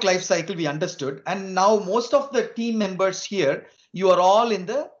 Product life cycle we understood, and now most of the team members here, you are all in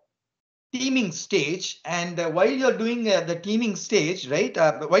the teaming stage. And while you're doing the teaming stage, right,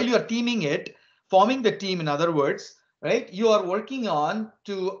 while you're teaming it, forming the team, in other words, right, you are working on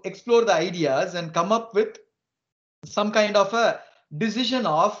to explore the ideas and come up with some kind of a decision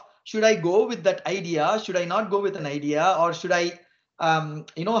of, should I go with that idea, should I not go with an idea, or should I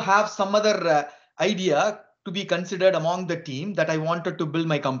have some other idea to be considered among the team that I wanted to build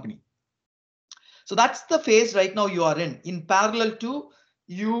my company. So that's the phase right now you are in parallel to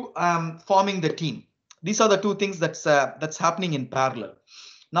you forming the team. These are the two things that's happening in parallel.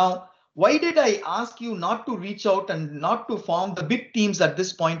 Now, why did I ask you not to reach out and not to form the big teams at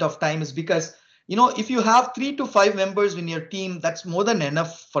this point of time is because, if you have 3 to 5 members in your team, that's more than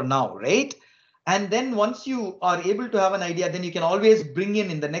enough for now, right? And then once you are able to have an idea, then you can always bring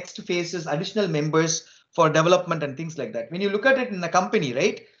in the next phases additional members for development and things like that. When you look at it in a company,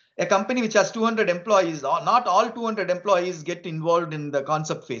 right? A company which has 200 employees, not all 200 employees get involved in the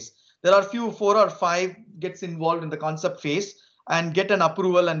concept phase. There are few, 4 or 5 gets involved in the concept phase and get an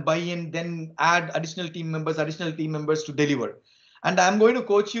approval and buy-in, then add additional team members to deliver. And I'm going to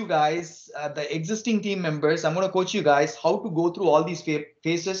coach you guys, the existing team members, I'm going to coach you guys how to go through all these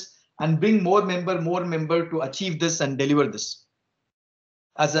phases and bring more member to achieve this and deliver this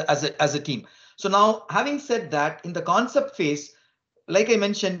as a team. So now, having said that, in the concept phase, like I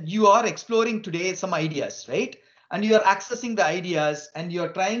mentioned, you are exploring today some ideas, right? And you are accessing the ideas and you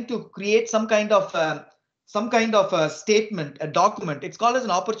are trying to create some kind of a statement, a document. It's called as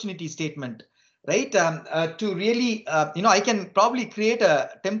an opportunity statement, right? To really, I can probably create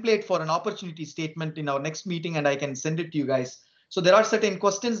a template for an opportunity statement in our next meeting and I can send it to you guys. So there are certain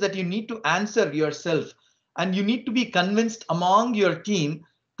questions that you need to answer yourself and you need to be convinced among your team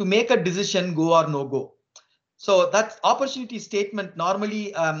to make a decision, go or no go. So that opportunity statement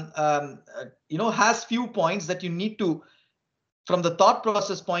normally, has few points that you need to, from the thought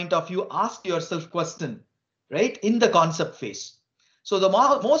process point of view, ask yourself question, right, in the concept phase. So the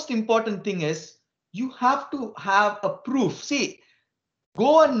most important thing is you have to have a proof. See,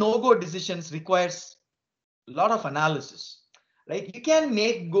 go and no go decisions requires a lot of analysis, right? You can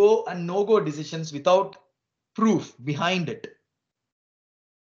make go and no go decisions without proof behind it.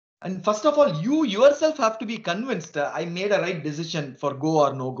 And first of all, you yourself have to be convinced I made a right decision for go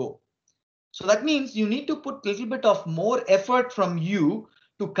or no go. So that means you need to put a little bit of more effort from you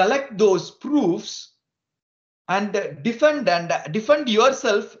to collect those proofs and defend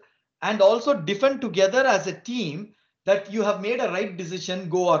yourself and also defend together as a team that you have made a right decision,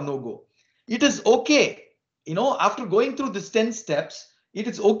 go or no go. It is okay, after going through these 10 steps, it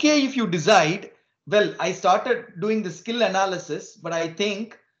is okay if you decide, well, I started doing the skill analysis, but I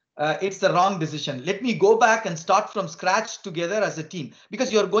think it's the wrong decision. Let me go back and start from scratch together as a team,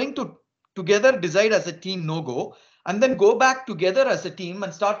 because you're going to together decide as a team no go, and then go back together as a team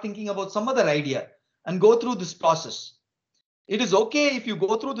and start thinking about some other idea and go through this process. It is okay if you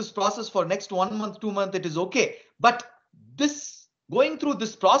go through this process for next 1 month, 2 months, it is okay. But this going through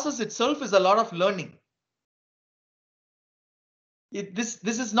this process itself is a lot of learning. This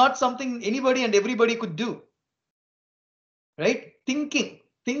is not something anybody and everybody could do, right?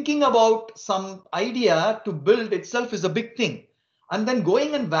 Thinking about some idea to build itself is a big thing. And then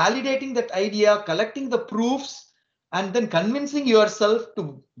going and validating that idea, collecting the proofs, and then convincing yourself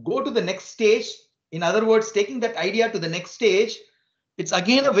to go to the next stage. In other words, taking that idea to the next stage, it's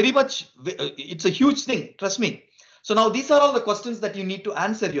again it's a huge thing, trust me. So now these are all the questions that you need to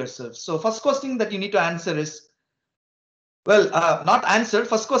answer yourself. So first question that you need to answer is, well, not answer,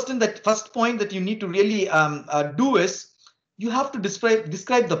 first point that you need to really do is, you have to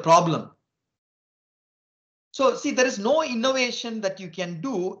describe the problem. So see, there is no innovation that you can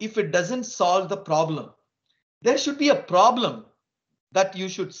do if it doesn't solve the problem. There should be a problem that you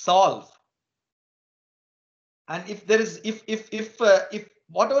should solve. And if there is, if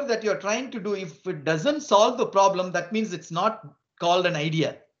whatever that you're trying to do, if it doesn't solve the problem, that means it's not called an idea.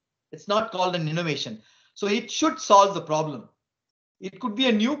 It's not called an innovation. So it should solve the problem. It could be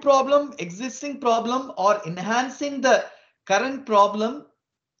a new problem, existing problem, or enhancing the current problem,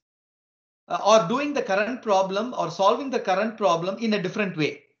 or doing the current problem or solving the current problem in a different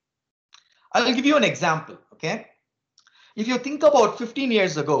way. I'll give you an example. Okay. If you think about 15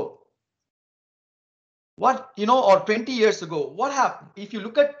 years ago, what, or 20 years ago, what happened? If you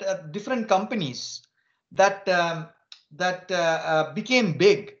look at different companies that became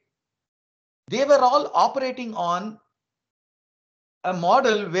big, they were all operating on a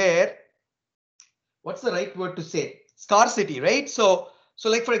model where, what's the right word to say? Scarcity, right? So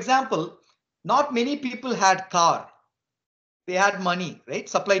like, for example, not many people had car. They had money, right?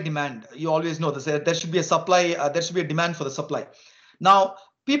 Supply demand. You always know this. There should be a supply. There should be a demand for the supply. Now,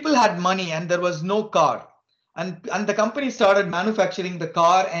 people had money and there was no car, and the company started manufacturing the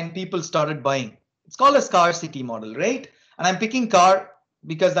car and people started buying. It's called a scarcity model, right? And I'm picking car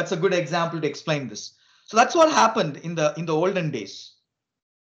because that's a good example to explain this. So that's what happened in the olden days.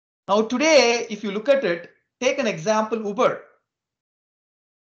 Now today, if you look at it, take an example, Uber.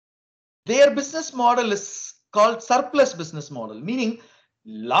 Their business model is called surplus business model, meaning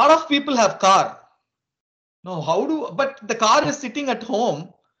a lot of people have car. Now, but the car is sitting at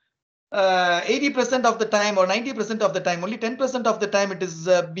home 80% of the time or 90% of the time, only 10% of the time it is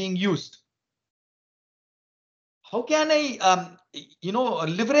being used. How can I,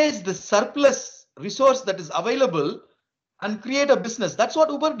 leverage the surplus resource that is available and create a business? That's what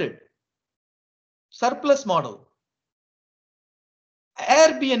Uber did. Surplus model.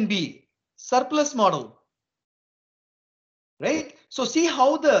 Airbnb, surplus model. Right? So see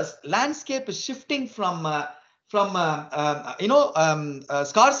how the landscape is shifting from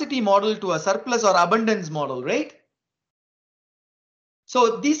scarcity model to a surplus or abundance model, right?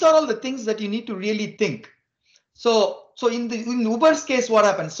 So these are all the things that you need to really think. So in Uber's case, what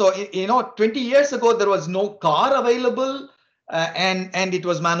happened? So 20 years ago there was no car available, and it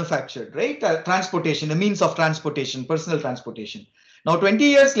was manufactured, right? Transportation, a means of transportation, personal transportation. Now 20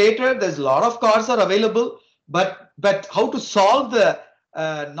 years later, there's a lot of cars are available, but how to solve the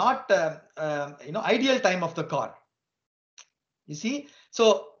ideal time of the car? You see,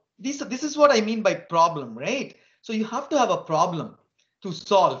 so this is what I mean by problem, right? So you have to have a problem to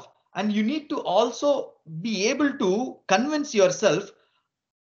solve, and you need to also be able to convince yourself,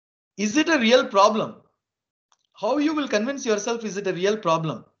 is it a real problem? How you will convince yourself, is it a real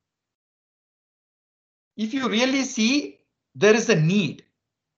problem? If you really see there is a need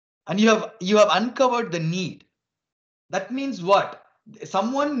and you have uncovered the need, that means what?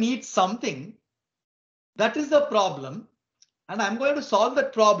 Someone needs something, that is the problem, and I'm going to solve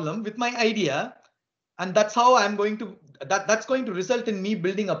that problem with my idea, and that's how I'm going to that's going to result in me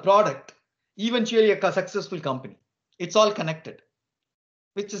building a product, eventually a successful company. It's all connected,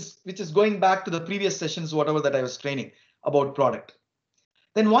 which is going back to the previous sessions, whatever that I was training about product.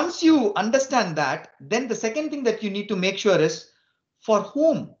 Then once you understand that, then the second thing that you need to make sure is for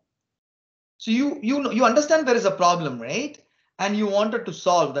whom. So you understand there is a problem, right? And you wanted to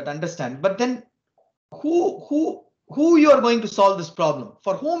solve that, understand, but then who you are going to solve this problem,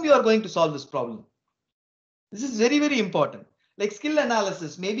 for whom you are going to solve this problem. This is very, very important. Like skill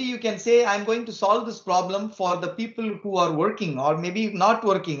analysis, maybe you can say, I'm going to solve this problem for the people who are working or maybe not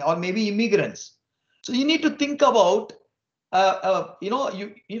working or maybe immigrants. So you need to think about,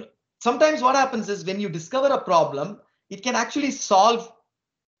 sometimes what happens is when you discover a problem, it can actually solve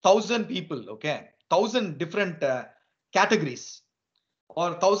 1,000 people, okay, 1,000 different categories or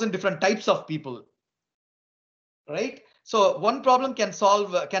 1,000 different types of people, right? So one problem can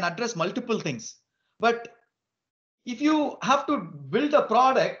address multiple things. But if you have to build a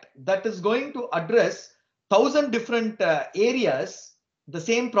product that is going to address 1,000 different areas, the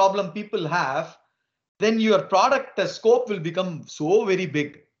same problem people have, then your product scope will become so very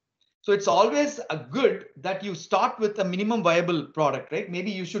big. So it's always a good that you start with a minimum viable product, right? Maybe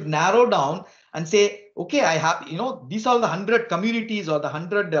you should narrow down and say, okay, I have, these are the 100 communities or the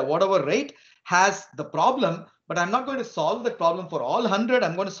 100 whatever, right, has the problem, but I'm not going to solve the problem for all 100.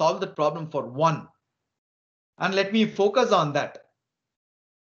 I'm going to solve the problem for one. And let me focus on that.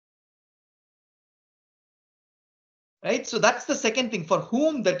 Right? So that's the second thing, for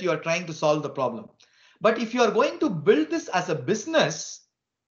whom that you are trying to solve the problem. But if you are going to build this as a business,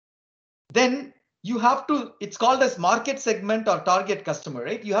 then you have to, it's called as market segment or target customer,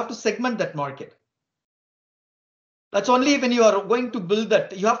 right? You have to segment that market. That's only when you are going to build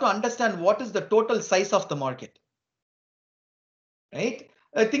that, you have to understand what is the total size of the market, right?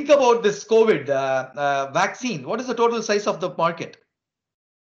 Think about this COVID vaccine. What is the total size of the market?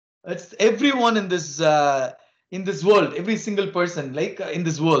 It's everyone in this in this world, every single person like in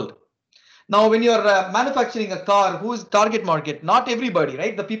this world. Now, when you're manufacturing a car, who's target market? Not everybody,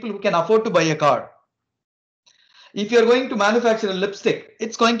 right? The people who can afford to buy a car. If you're going to manufacture a lipstick,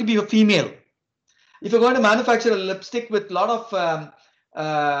 it's going to be a female. If you're going to manufacture a lipstick with a lot of,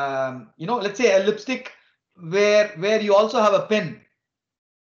 let's say a lipstick where you also have a pen,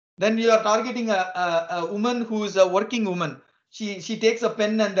 then you are targeting a woman who is a working woman. She takes a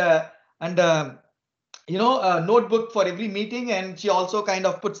pen and a notebook for every meeting, and she also kind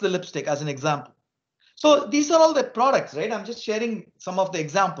of puts the lipstick as an example. So these are all the products, right? I'm just sharing some of the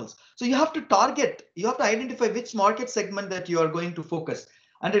examples. So you have to target, you have to identify which market segment that you are going to focus.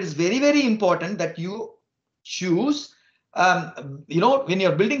 And it is very, very important that you choose, when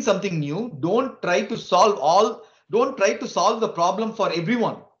you're building something new, don't try to solve the problem for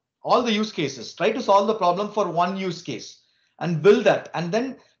everyone, all the use cases. Try to solve the problem for one use case and build that, and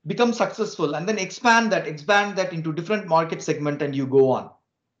then become successful, and then expand that into different market segment, and you go on.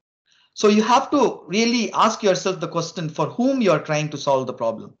 So you have to really ask yourself the question for whom you are trying to solve the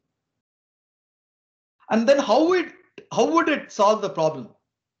problem. And then how would it solve the problem?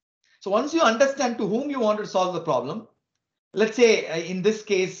 So once you understand to whom you want to solve the problem, let's say in this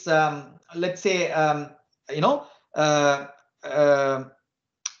case, let's pick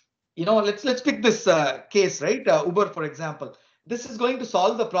this case, right? Uber, for example. This is going to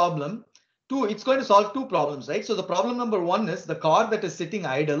solve the problem. It's going to solve two problems, right? So the problem number one is the car that is sitting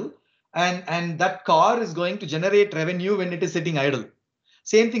idle, and that car is going to generate revenue when it is sitting idle.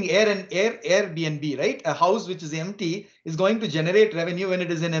 Same thing, Airbnb, right? A house which is empty is going to generate revenue when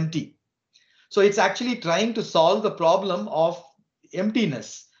it is in empty. So it's actually trying to solve the problem of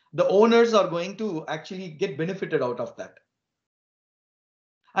emptiness. The owners are going to actually get benefited out of that.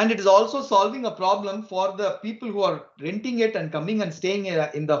 And it is also solving a problem for the people who are renting it and coming and staying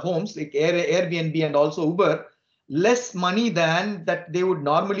in the homes, like Airbnb and also Uber, less money than that they would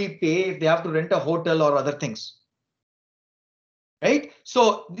normally pay if they have to rent a hotel or other things. Right?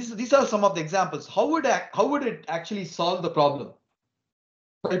 So these are some of the examples. How would it actually solve the problem?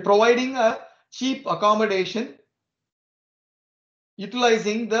 By providing a cheap accommodation,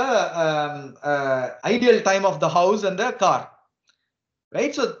 utilizing the ideal time of the house and the car.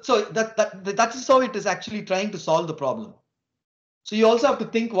 Right, so that is how it is actually trying to solve the problem. So you also have to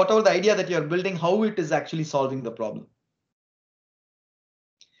think whatever the idea that you're building, how it is actually solving the problem.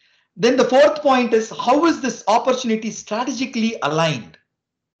 Then the fourth point is, how is this opportunity strategically aligned?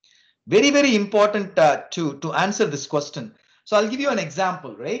 Very, very important to answer this question. So I'll give you an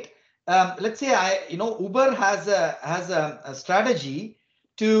example, right? Let's say Uber has a strategy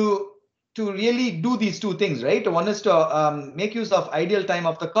to really do these two things, right? One is to make use of ideal time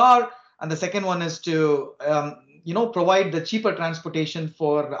of the car, and the second one is to provide the cheaper transportation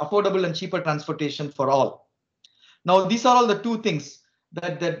for affordable and cheaper transportation for all. Now these are all the two things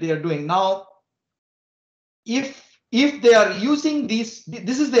that they are doing. Now if they are using this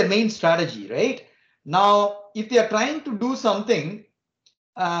is their main strategy, right? Now if they are trying to do something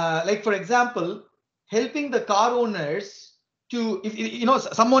like, for example, helping the car owners to,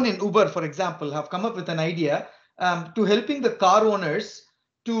 if someone in Uber, for example, have come up with an idea to helping the car owners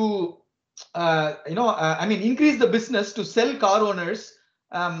to increase the business, to sell car owners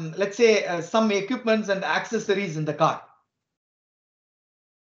let's say some equipments and accessories in the car.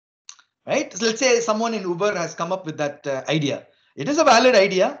 Right, so let's say someone in Uber has come up with that idea. It is a valid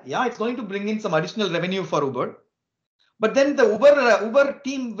idea. Yeah, it's going to bring in some additional revenue for Uber. But then the Uber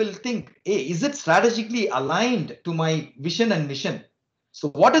team will think, hey, is it strategically aligned to my vision and mission? So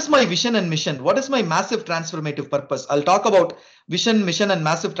what is my vision and mission? What is my massive transformative purpose? I'll talk about vision, mission, and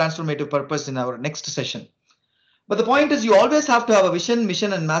massive transformative purpose in our next session. But the point is, you always have to have a vision,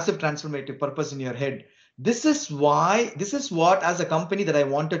 mission, and massive transformative purpose in your head. This is what as a company that I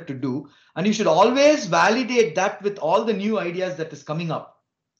wanted to do. And you should always validate that with all the new ideas that is coming up.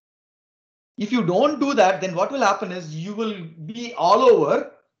 If you don't do that, then what will happen is you will be all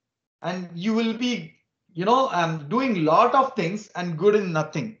over and you will be, doing a lot of things and good in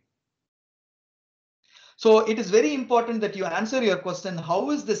nothing. So it is very important that you answer your question,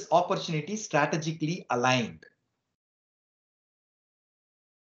 how is this opportunity strategically aligned?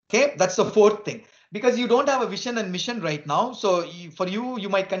 Okay, that's the fourth thing, because you don't have a vision and mission right now. So for you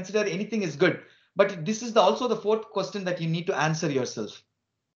might consider anything is good, but this is also the fourth question that you need to answer yourself.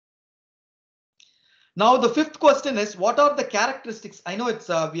 Now, the fifth question is, what are the characteristics? I know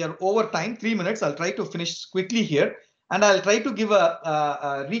we are over time, 3 minutes. I'll try to finish quickly here, and I'll try to give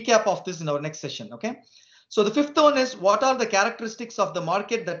a recap of this in our next session. Okay. So the fifth one is, what are the characteristics of the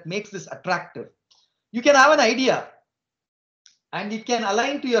market that makes this attractive? You can have an idea and it can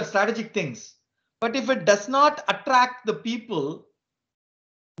align to your strategic things, But if it does not attract the people,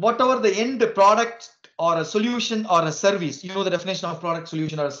 whatever the end product or a solution or a service, you know the definition of product,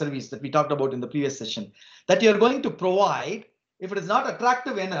 solution, or a service that we talked about in the previous session, that you're going to provide, if it is not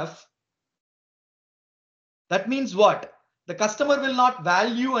attractive enough, that means what? The customer will not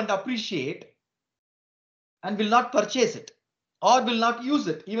value and appreciate and will not purchase it or will not use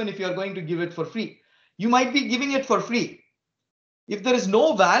it, even if you're going to give it for free. You might be giving it for free. If there is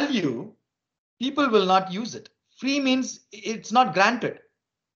no value, people will not use it. Free means it's not granted.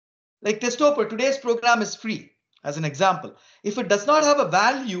 Like Testoper, today's program is free, as an example. If it does not have a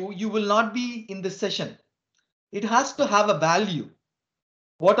value, you will not be in this session. It has to have a value,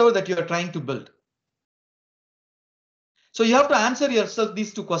 whatever that you're trying to build. So you have to answer yourself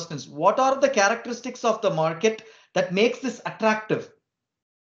these two questions. What are the characteristics of the market that makes this attractive?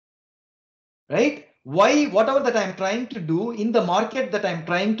 Right? Why, whatever that I'm trying to do in the market that I'm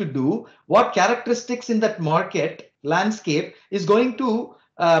trying to do, what characteristics in that market landscape is going to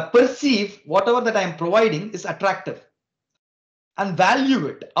perceive whatever that I'm providing is attractive, and value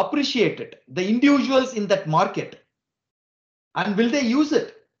it, appreciate it, the individuals in that market, and will they use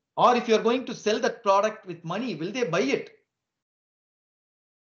it? Or if you're going to sell that product with money, will they buy it?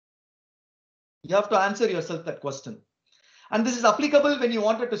 You have to answer yourself that question. And this is applicable when you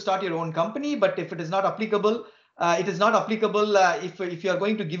wanted to start your own company, but if it is not applicable, it is not applicable if you are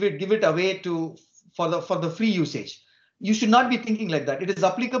going to give it away to for the free usage. You should not be thinking like that. It is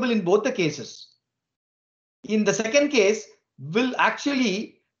applicable in both the cases. In the second case, will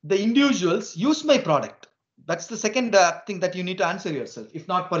actually the individuals use my product? That's the second thing that you need to answer yourself. If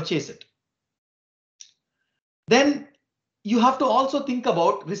not, purchase it. Then you have to also think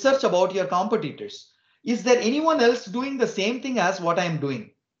about research about your competitors. Is there anyone else doing the same thing as what I am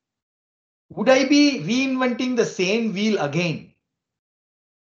doing? Would I be reinventing the same wheel again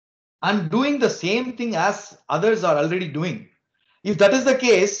and doing the same thing as others are already doing? If that is the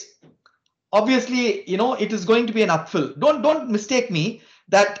case, obviously, you know, it is going to be an uphill. Don't mistake me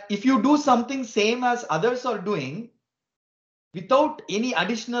that if you do something same as others are doing without any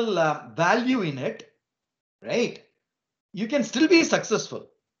additional value in it, right? You can still be successful.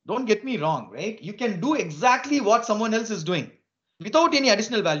 Don't get me wrong, right? You can do exactly what someone else is doing without any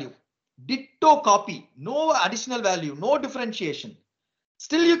additional value. Ditto copy, no additional value, no differentiation.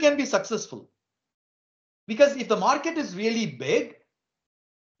 Still, you can be successful. Because if the market is really big,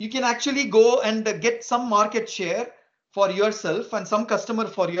 you can actually go and get some market share for yourself and some customer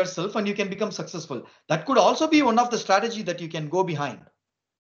for yourself, and you can become successful. That could also be one of the strategy that you can go behind.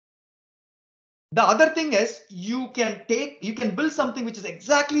 The other thing is you can build something which is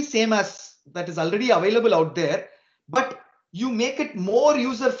exactly same as that is already available out there, but you make it more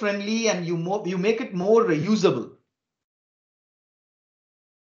user friendly and you make it more reusable.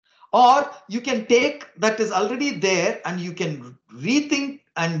 Or you can take that is already there and you can rethink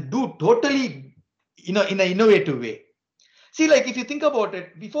and do totally, you know, in an innovative way. See, like if you think about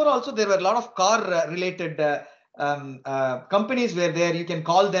it, before also there were a lot of car related companies where there you can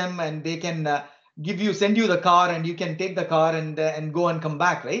call them and they can send you the car and you can take the car and go and come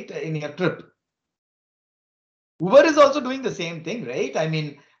back, right, in your trip. Uber is also doing the same thing, right? I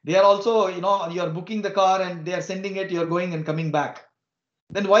mean, they are also, you know, you're booking the car and they are sending it, you're going and coming back.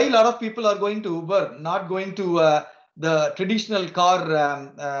 Then why a lot of people are going to Uber, not going to the traditional car,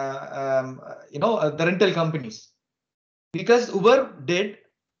 the rental companies? Because Uber did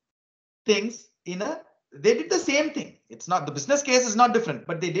things they did the same thing. It's not, the business case is not different,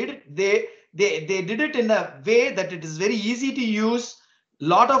 but they did it. They did it in a way that it is very easy to use,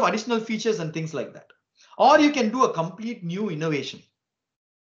 lot of additional features and things like that. Or you can do a complete new innovation,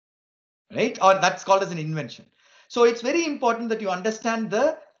 right? Or that's called as an invention. So it's very important that you understand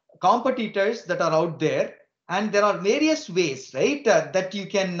the competitors that are out there, and there are various ways, right, that you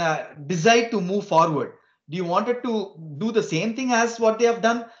can decide to move forward. Do you want it to do the same thing as what they have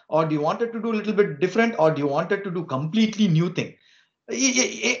done, or do you want it to do a little bit different, or do you want it to do completely new thing?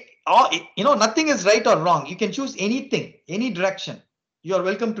 You know, nothing is right or wrong. You can choose anything, any direction. You are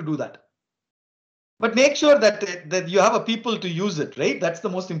welcome to do that. But make sure that you have a people to use it, right? That's the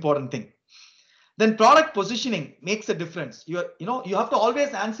most important thing. Then product positioning makes a difference. You have to always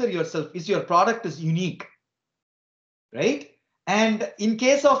answer yourself, is your product is unique, right? And in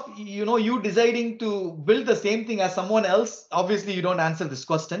case of, you deciding to build the same thing as someone else, obviously you don't answer this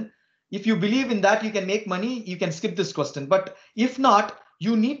question. If you believe in that you can make money, you can skip this question. But if not,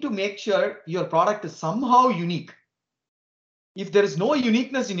 you need to make sure your product is somehow unique. If there is no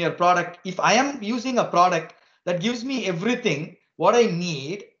uniqueness in your product, if I am using a product that gives me everything what I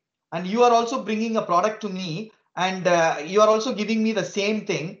need, and you are also bringing a product to me, and you are also giving me the same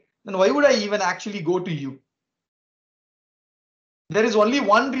thing, then why would I even actually go to you? There is only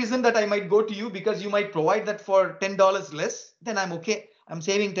one reason that I might go to you, because you might provide that for $10 less. Then I'm okay. I'm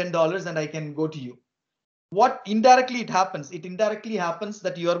saving $10 and I can go to you. What indirectly it happens? It indirectly happens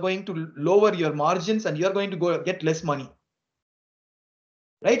that you are going to lower your margins and you're going to go get less money.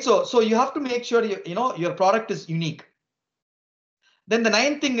 Right? So you have to make sure your product is unique. Then the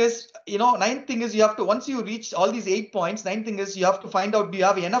ninth thing is, you have to, once you reach all these 8 points, ninth thing is you have to find out, do you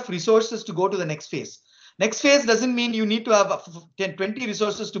have enough resources to go to the next phase? Next phase doesn't mean you need to have 10, 20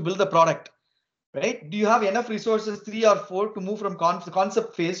 resources to build the product, right? Do you have enough resources, 3 or 4, to move from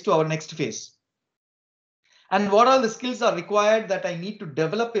concept phase to our next phase? And what all the skills are required that I need to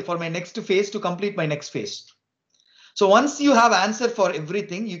develop for my next phase to complete my next phase? So once you have answer for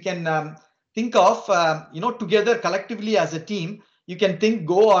everything, you can think of, together collectively as a team, you can think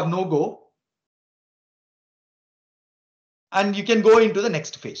go or no go, and you can go into the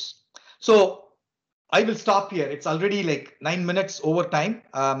next phase. So I will stop here. It's already like 9 minutes over time.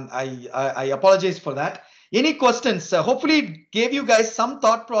 I apologize for that. Any questions? Hopefully it gave you guys some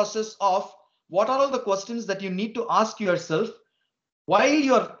thought process of what are all the questions that you need to ask yourself while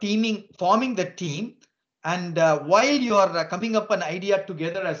you're forming the team, and while you're coming up an idea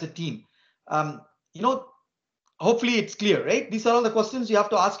together as a team. Hopefully it's clear, right? These are all the questions you have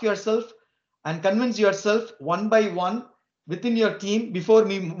to ask yourself and convince yourself one by one within your team before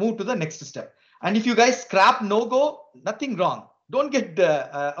we move to the next step. And if you guys scrap no go, nothing wrong. Don't get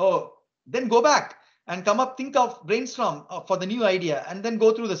then go back and come up, think of, brainstorm for the new idea, and then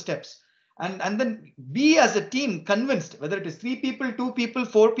go through the steps. And then be as a team convinced, whether it is 3 people, 2 people,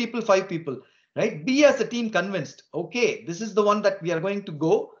 4 people, 5 people, right? Be as a team convinced, okay, this is the one that we are going to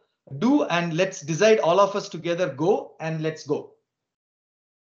go do, and let's decide, all of us together go, and let's go.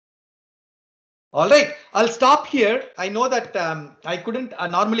 All right, I'll stop here. I know that I couldn't,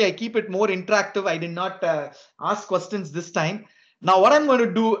 normally I keep it more interactive. I did not ask questions this time. Now what I'm going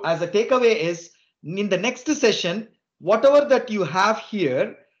to do as a takeaway is, in the next session, whatever that you have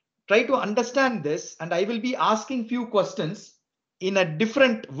here, try to understand this, and I will be asking few questions in a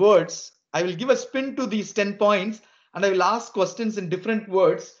different words. I will give a spin to these 10 points, and I will ask questions in different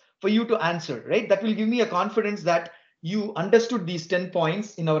words for you to answer, right? That will give me a confidence that you understood these 10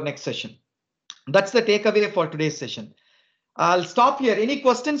 points in our next session. That's the takeaway for today's session. I'll stop here. Any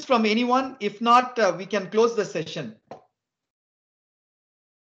questions from anyone? If not, we can close the session.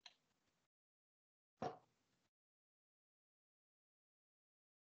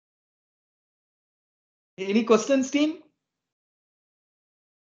 Any questions, team?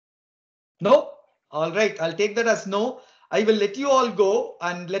 No? All right, I'll take that as no. I will let you all go,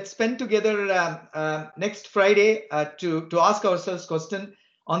 and let's spend together next Friday to ask ourselves question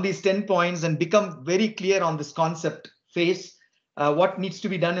on these 10 points and become very clear on this concept phase, what needs to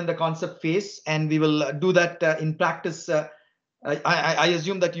be done in the concept phase, and we will do that in practice. I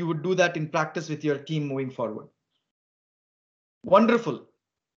assume that you would do that in practice with your team moving forward. Wonderful.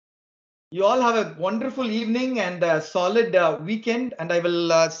 You all have a wonderful evening and a solid weekend, and I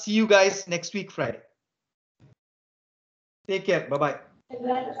will see you guys next week, Friday. Take care. Bye-bye.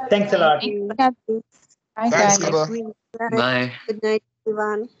 Thanks a lot. Thanks, guys. Kada. Bye. Good night,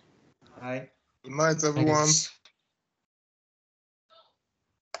 everyone. Bye. Good night, everyone. Thanks.